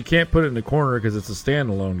Cephas. You can't put it in the corner because it's a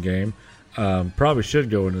standalone game. Probably should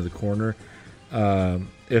go into the corner.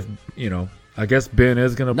 If, I guess Ben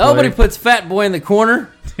is going to play. Nobody puts Fat Boy in the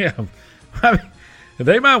corner. Yeah. I mean,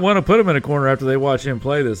 they might want to put him in a corner after they watch him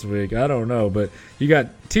play this week. I don't know. But you got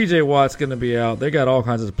TJ Watt's going to be out. They got all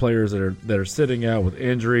kinds of players that are sitting out with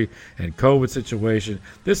injury and COVID situation.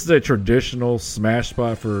 This is a traditional smash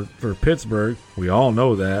spot for Pittsburgh. We all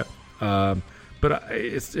know that. But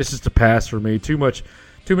it's just a pass for me. Too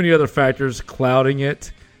many other factors clouding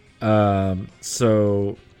it.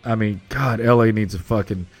 So, I mean, God, LA needs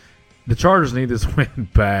the Chargers need this win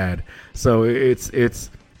bad. So it's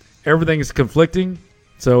everything is conflicting.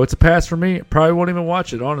 So it's a pass for me. Probably won't even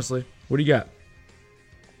watch it, honestly. What do you got?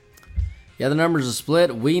 Yeah, the numbers are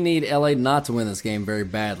split. We need LA not to win this game very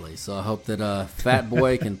badly. So I hope that Fat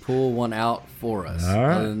Boy can pull one out for us. All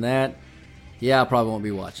right. Other than that, I probably won't be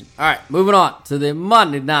watching. All right, moving on to the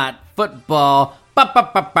Monday Night Football.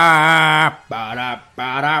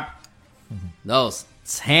 Those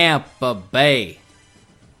Tampa Bay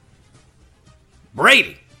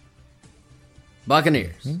Brady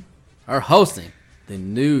Buccaneers are hosting the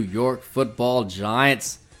New York Football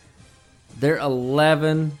Giants. They're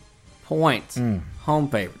 11-point home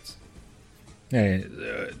favorites. Hey,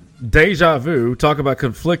 deja vu. Talk about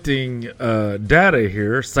conflicting data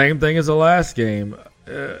here. Same thing as the last game.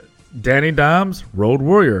 Danny Dimes, Road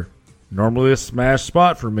Warrior. Normally a smash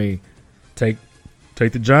spot for me. Take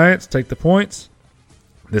the Giants, take the points.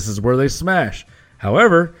 This is where they smash.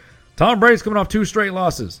 However, Tom Brady's coming off 2 straight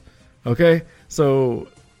losses. Okay? So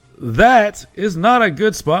that is not a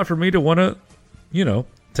good spot for me to want to,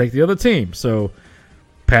 take the other team. So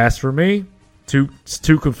pass for me. Too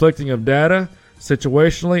conflicting of data.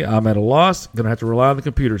 Situationally, I'm at a loss. Going to have to rely on the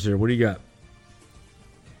computers here. What do you got?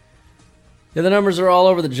 Yeah, the numbers are all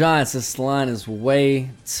over the Giants. This line is way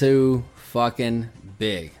too fucking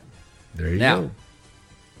big. There you go.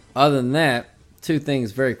 Other than that, 2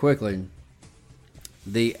 things very quickly.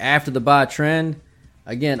 The after the bye trend,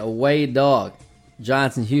 again, away dog.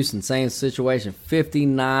 Giants in Houston, same situation.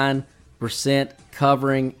 59%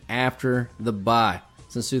 covering after the bye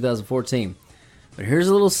since 2014. But here's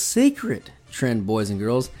a little secret trend, boys and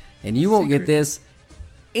girls, and you won't get this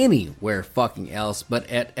anywhere fucking else but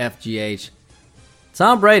at FGH.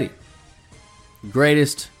 Tom Brady,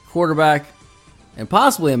 greatest quarterback and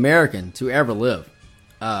possibly American to ever live.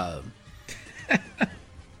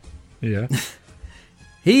 Yeah.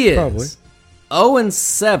 He is Probably.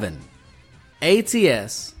 0-7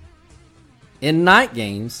 ATS in night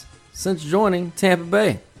games since joining Tampa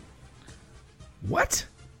Bay. What?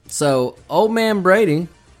 So, old man Brady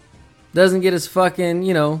doesn't get his fucking,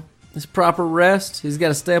 his proper rest. He's got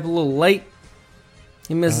to stay up a little late.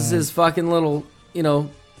 He misses his fucking little,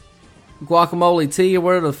 guacamole tea or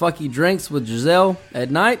whatever the fuck he drinks with Giselle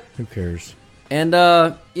at night. Who cares? And,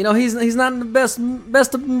 he's not in the best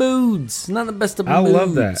of moods. Not in the best of moods. I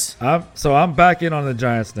love that. I'm back in on the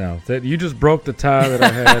Giants now. That you just broke the tie that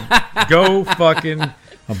I had. Go fucking.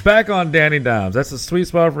 I'm back on Danny Dimes. That's a sweet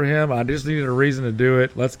spot for him. I just needed a reason to do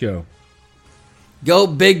it. Let's go. Go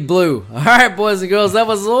Big Blue. All right, boys and girls, that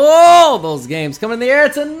was all those games coming in the air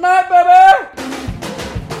tonight, baby.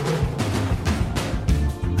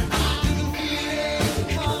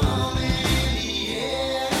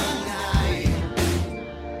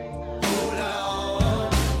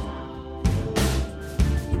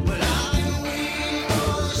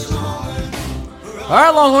 All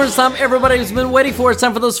right, Longhorns, time everybody's been waiting for. It's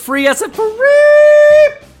time for those free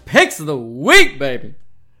picks of the week, baby.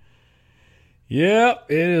 Yep,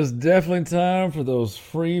 it is definitely time for those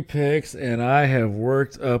free picks, and I have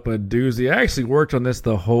worked up a doozy. I actually worked on this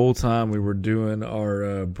the whole time we were doing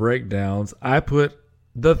our breakdowns. I put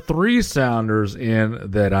the 3 sounders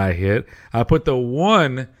in that I hit. I put the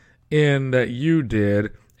 1 in that you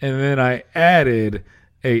did, and then I added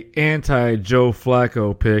a anti-Joe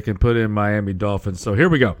Flacco pick and put in Miami Dolphins. So here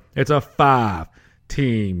we go. It's a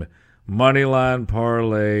 5-team moneyline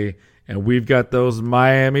parlay, and we've got those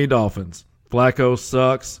Miami Dolphins. Flacco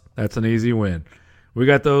sucks. That's an easy win. We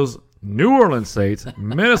got those New Orleans Saints,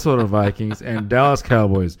 Minnesota Vikings, and Dallas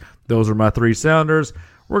Cowboys. Those are my 3 Sounders.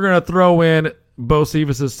 We're going to throw in Bo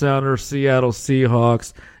Cephas' Sounders, Seattle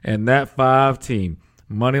Seahawks, and that 5-team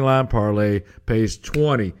moneyline parlay pays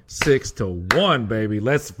 26-1, baby.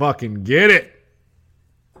 Let's fucking get it.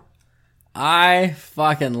 I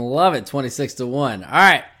fucking love it. 26-1. All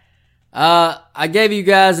right. I gave you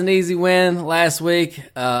guys an easy win last week.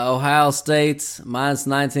 Ohio State minus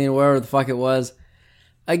 19, wherever the fuck it was.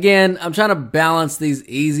 Again, I'm trying to balance these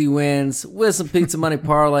easy wins with some pizza money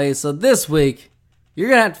parlays. So this week, you're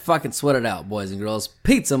going to have to fucking sweat it out, boys and girls.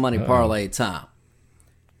 Pizza money parlay time.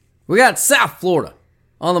 We got South Florida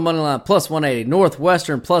on the money line, plus 180.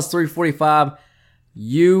 Northwestern, plus 345.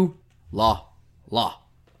 Law,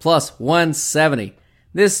 plus 170.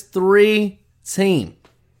 This 3-team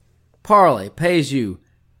parlay pays you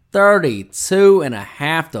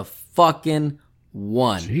 32.5 to fucking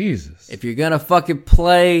 1. Jesus. If you're going to fucking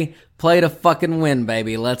play to fucking win,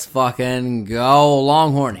 baby. Let's fucking go.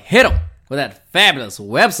 Longhorn, hit them with that fabulous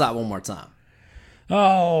website one more time.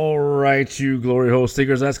 All right, you Glory Hole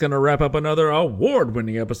Seekers, that's going to wrap up another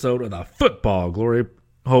award-winning episode of the Football Glory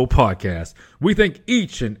Hole Podcast. We thank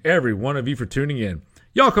each and every one of you for tuning in.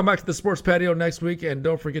 Y'all come back to the Sports Patio next week, and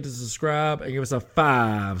don't forget to subscribe and give us a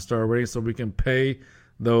 5-star rating so we can pay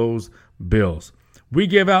those bills. We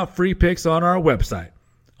give out free picks on our website,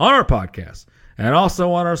 on our podcast, and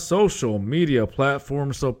also on our social media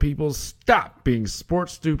platforms so people stop being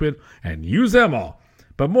sports stupid and use them all.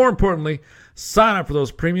 But more importantly, sign up for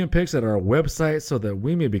those premium picks at our website so that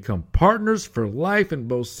we may become partners for life in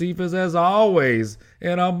Bo Cephas, as always,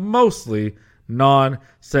 in a mostly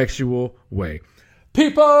non-sexual way.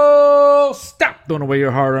 People, stop throwing away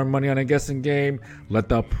your hard-earned money on a guessing game. Let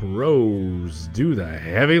the pros do the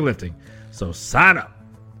heavy lifting. So sign up,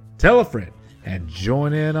 tell a friend, and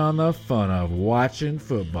join in on the fun of watching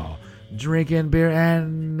football, drinking beer,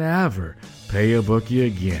 and never pay a bookie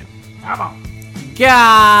again. Come on.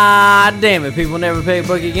 God damn it, people never pay a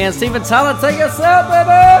bookie again. Steven Tyler, take us out,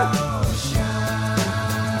 baby.